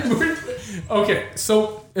there. Okay,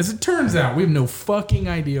 so as it turns out, we have no fucking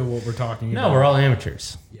idea what we're talking about. No, we're all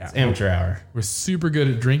amateurs. Yeah. It's amateur hour. We're super good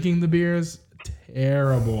at drinking the beers.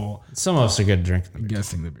 Terrible Some of us are good at drinking. at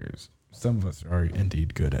guessing the beers. Some of us are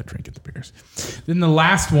indeed good at drinking the beers. Then the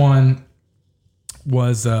last one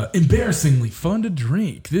was embarrassingly fun to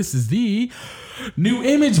drink. This is the New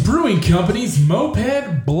Image Brewing Company's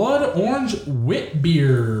Moped Blood Orange Wit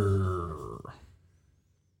Beer.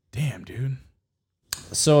 Damn, dude.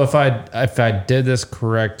 So if I did this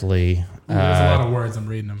correctly, Ooh, there's a lot of words. I'm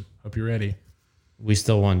reading them. Hope you're ready. we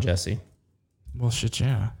still won, Jesse. Well, shit,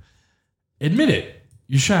 yeah. Admit it.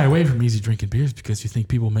 You shy away from easy drinking beers because you think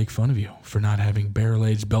people make fun of you for not having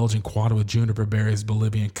barrel-aged Belgian quad with juniper berries,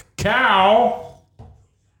 Bolivian cacao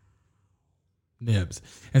nibs.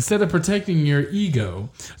 Instead of protecting your ego,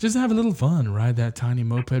 just have a little fun. Ride that tiny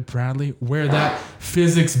moped proudly. Wear that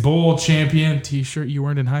Physics Bowl champion t-shirt you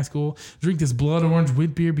earned in high school. Drink this blood orange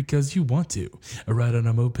wheat beer because you want to. A ride on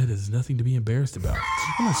a moped is nothing to be embarrassed about.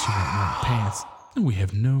 Unless you're wearing long pants. And we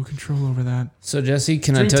have no control over that. So Jesse,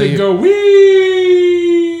 can Drink I tell to you? go wee.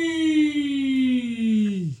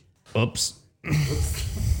 Oops.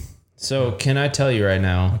 So can I tell you right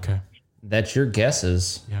now Okay. that your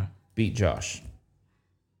guesses Yeah. beat Josh?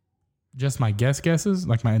 Just my guesses?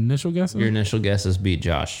 Like my initial guesses? Your initial guesses beat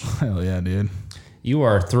Josh. Hell yeah, dude. You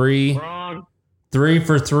are three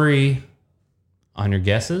for 3 on your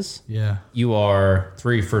guesses. Yeah. You are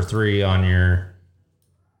 3 for 3 on your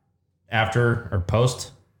after or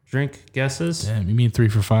post drink guesses. Damn, you mean 3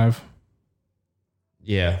 for 5?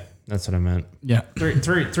 Yeah, that's what I meant. Yeah.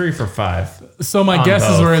 Three for 5. So my On guesses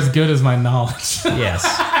both. were as good as my knowledge. Yes.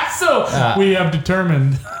 So we have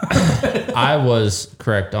determined. I was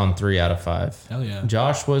correct on 3 out of 5. Hell yeah.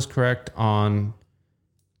 Josh was correct on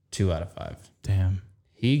 2 out of 5. Damn.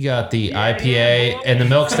 He got the IPA and the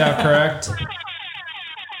milk stout correct.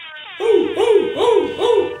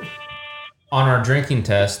 On our drinking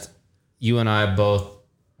test, you and I both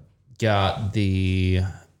got the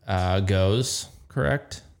goes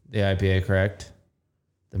correct, the IPA correct,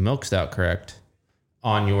 the milk stout correct.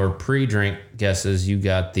 On your pre-drink guesses, you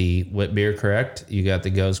got the wit beer correct, you got the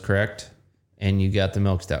goes correct, and you got the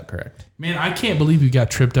milk stout correct. Man, I can't believe you got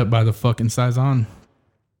tripped up by the fucking Saison.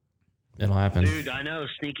 It'll happen. Dude, I know.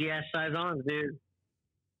 Sneaky ass Saisons, dude.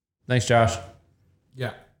 Thanks, Josh.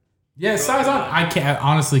 Yeah. Yeah, Saison. I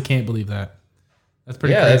honestly can't believe that. That's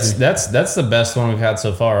pretty Yeah, crazy. that's the best one we've had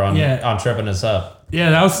so far on Yeah. on tripping us up.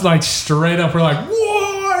 Yeah, that was like straight up. We're like,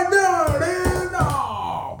 what? No, dude,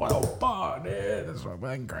 no. What the fuck, dude? That's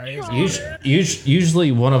fucking crazy.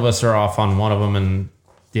 Usually one of us are off on one of them, and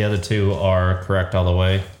the other two are correct all the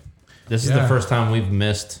way. This is Yeah. the first time we've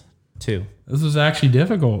missed two. This was actually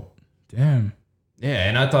difficult. Damn. Yeah,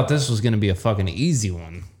 and I thought this was going to be a fucking easy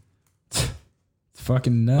one. It's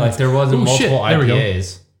fucking nuts. Like there wasn't Ooh, shit. multiple There we go.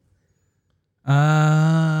 IPAs.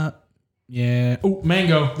 Yeah. Oh,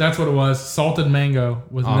 mango. That's what it was. Salted mango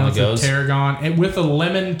with On the notes of goes? tarragon and with a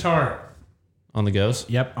lemon tart. On the goes?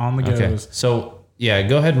 Yep, on the Okay. goes. So, yeah,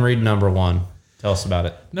 go ahead and read number one. Tell us about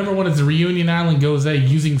it. Number one is the Reunion Island Gose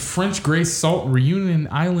using French Grace salt and Reunion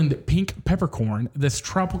Island pink peppercorn. This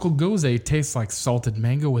tropical Gose tastes like salted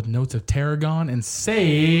mango with notes of tarragon and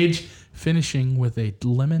sage, finishing with a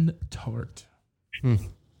lemon tart.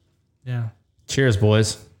 Yeah. Cheers,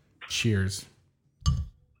 boys. Cheers.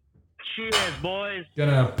 Cheers, boys.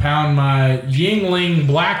 Gonna pound my Yingling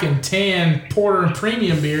Black and Tan Porter and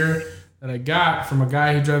Premium beer that I got from a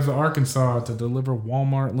guy who drives to Arkansas to deliver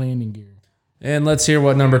Walmart landing gear. And let's hear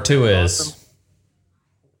what number two is.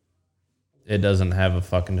 It doesn't have a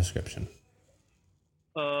fucking description.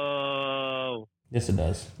 Oh. Yes, it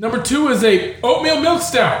does. Number two is a oatmeal milk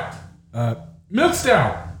stout. Milk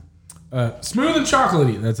stout. Smooth and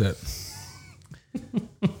chocolatey. That's it.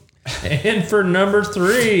 And for number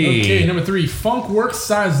three. Okay, number three, Funk Works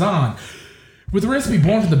Saison. With a recipe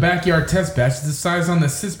born from the backyard test batch, this Saison that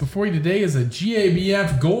sits before you today is a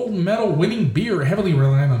GABF gold medal winning beer, heavily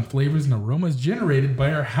reliant on flavors and aromas generated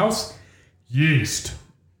by our house yeast.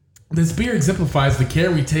 This beer exemplifies the care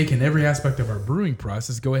we take in every aspect of our brewing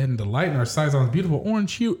process. Go ahead and delight in our Saison's beautiful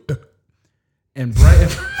orange hue and bright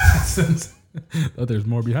effervescence. Oh, there's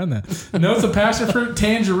more behind that. Notes of passion fruit,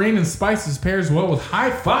 tangerine, and spices pairs well with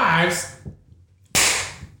high fives.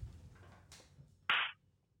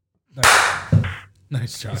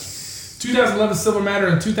 Nice job. 2011 silver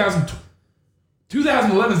medal and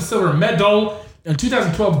 2011 silver medal and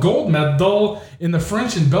 2012 gold medal in the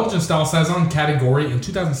French and Belgian style Saison category and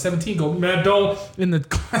 2017 gold medal in the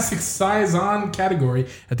classic Saison category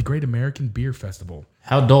at the Great American Beer Festival.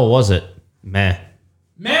 How dull was it? Meh.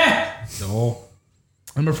 Dull.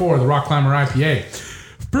 Number four, the Rock Climber IPA.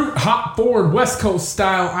 Fruit hop forward West Coast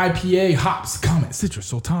style IPA, hops, Comet, Citra,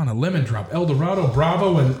 Sultana, Lemon Drop, El Dorado,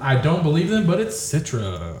 Bravo, and I don't believe them, but it's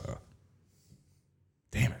Citra.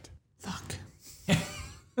 Damn it. Fuck.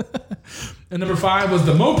 And number five was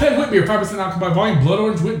the Moped Wheat Beer, 5% alcohol by volume, Blood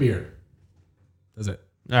Orange Wheat Beer. That's it.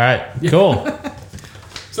 All right, cool.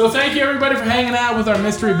 So thank you everybody for hanging out with our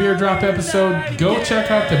Mystery Beer Drop episode. Go check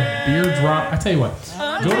out the Beer Drop. I tell you what,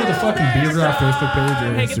 go to the fucking Beer Drop Facebook page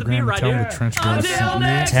or Instagram and tell them the Trench Bros sent you.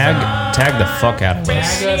 Tag the fuck out of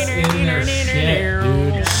us. Tag us in their shit,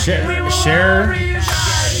 dude.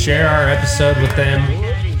 Share our episode with them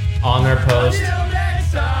on their post,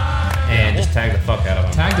 and just tag the fuck out of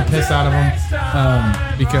them. Tag the piss out of them,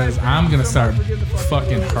 because I'm gonna start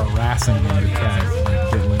fucking harassing them to try and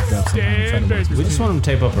get linked up. We just want them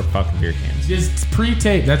to tape up our fucking beer cans. Just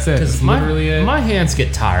pre-tape. That's it. That's literally it. My hands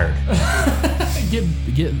get tired. Get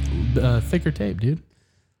thicker tape, dude.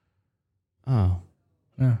 Oh.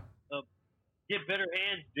 Yeah. Get better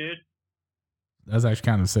hands, dude. That was actually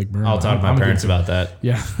kind of a sick burn. I'll talk to my parents about that.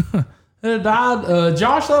 Yeah. Hey, Dad,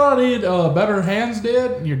 Josh thought I need better hands,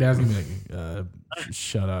 Dad. And your dad's gonna be like,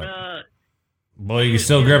 shut up. Boy, you can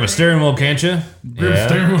still grab a steering wheel, can't you? Grip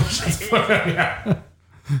steering wheel. Shut the fuck up, yeah.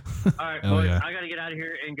 All right, Hell boys, yeah. I gotta get out of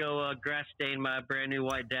here and go grass stain my brand new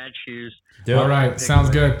white dad shoes. Do All it. right, sounds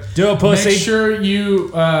good. Do it, pussy. Make sure you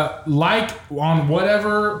like on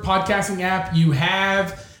whatever podcasting app you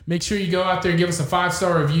have. Make sure you go out there and give us a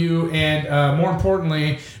 5-star review. And more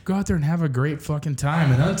importantly, go out there and have a great fucking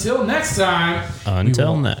time. And until next time.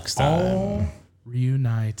 Until we will next time. all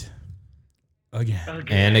reunite again.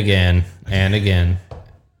 Okay. And again. And again.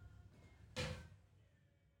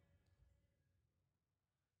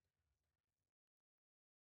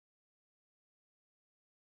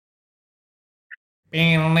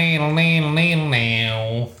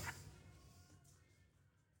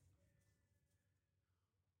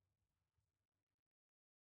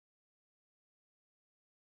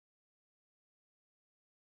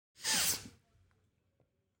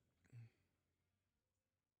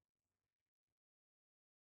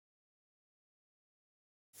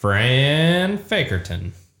 Fran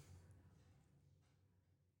Fakerton.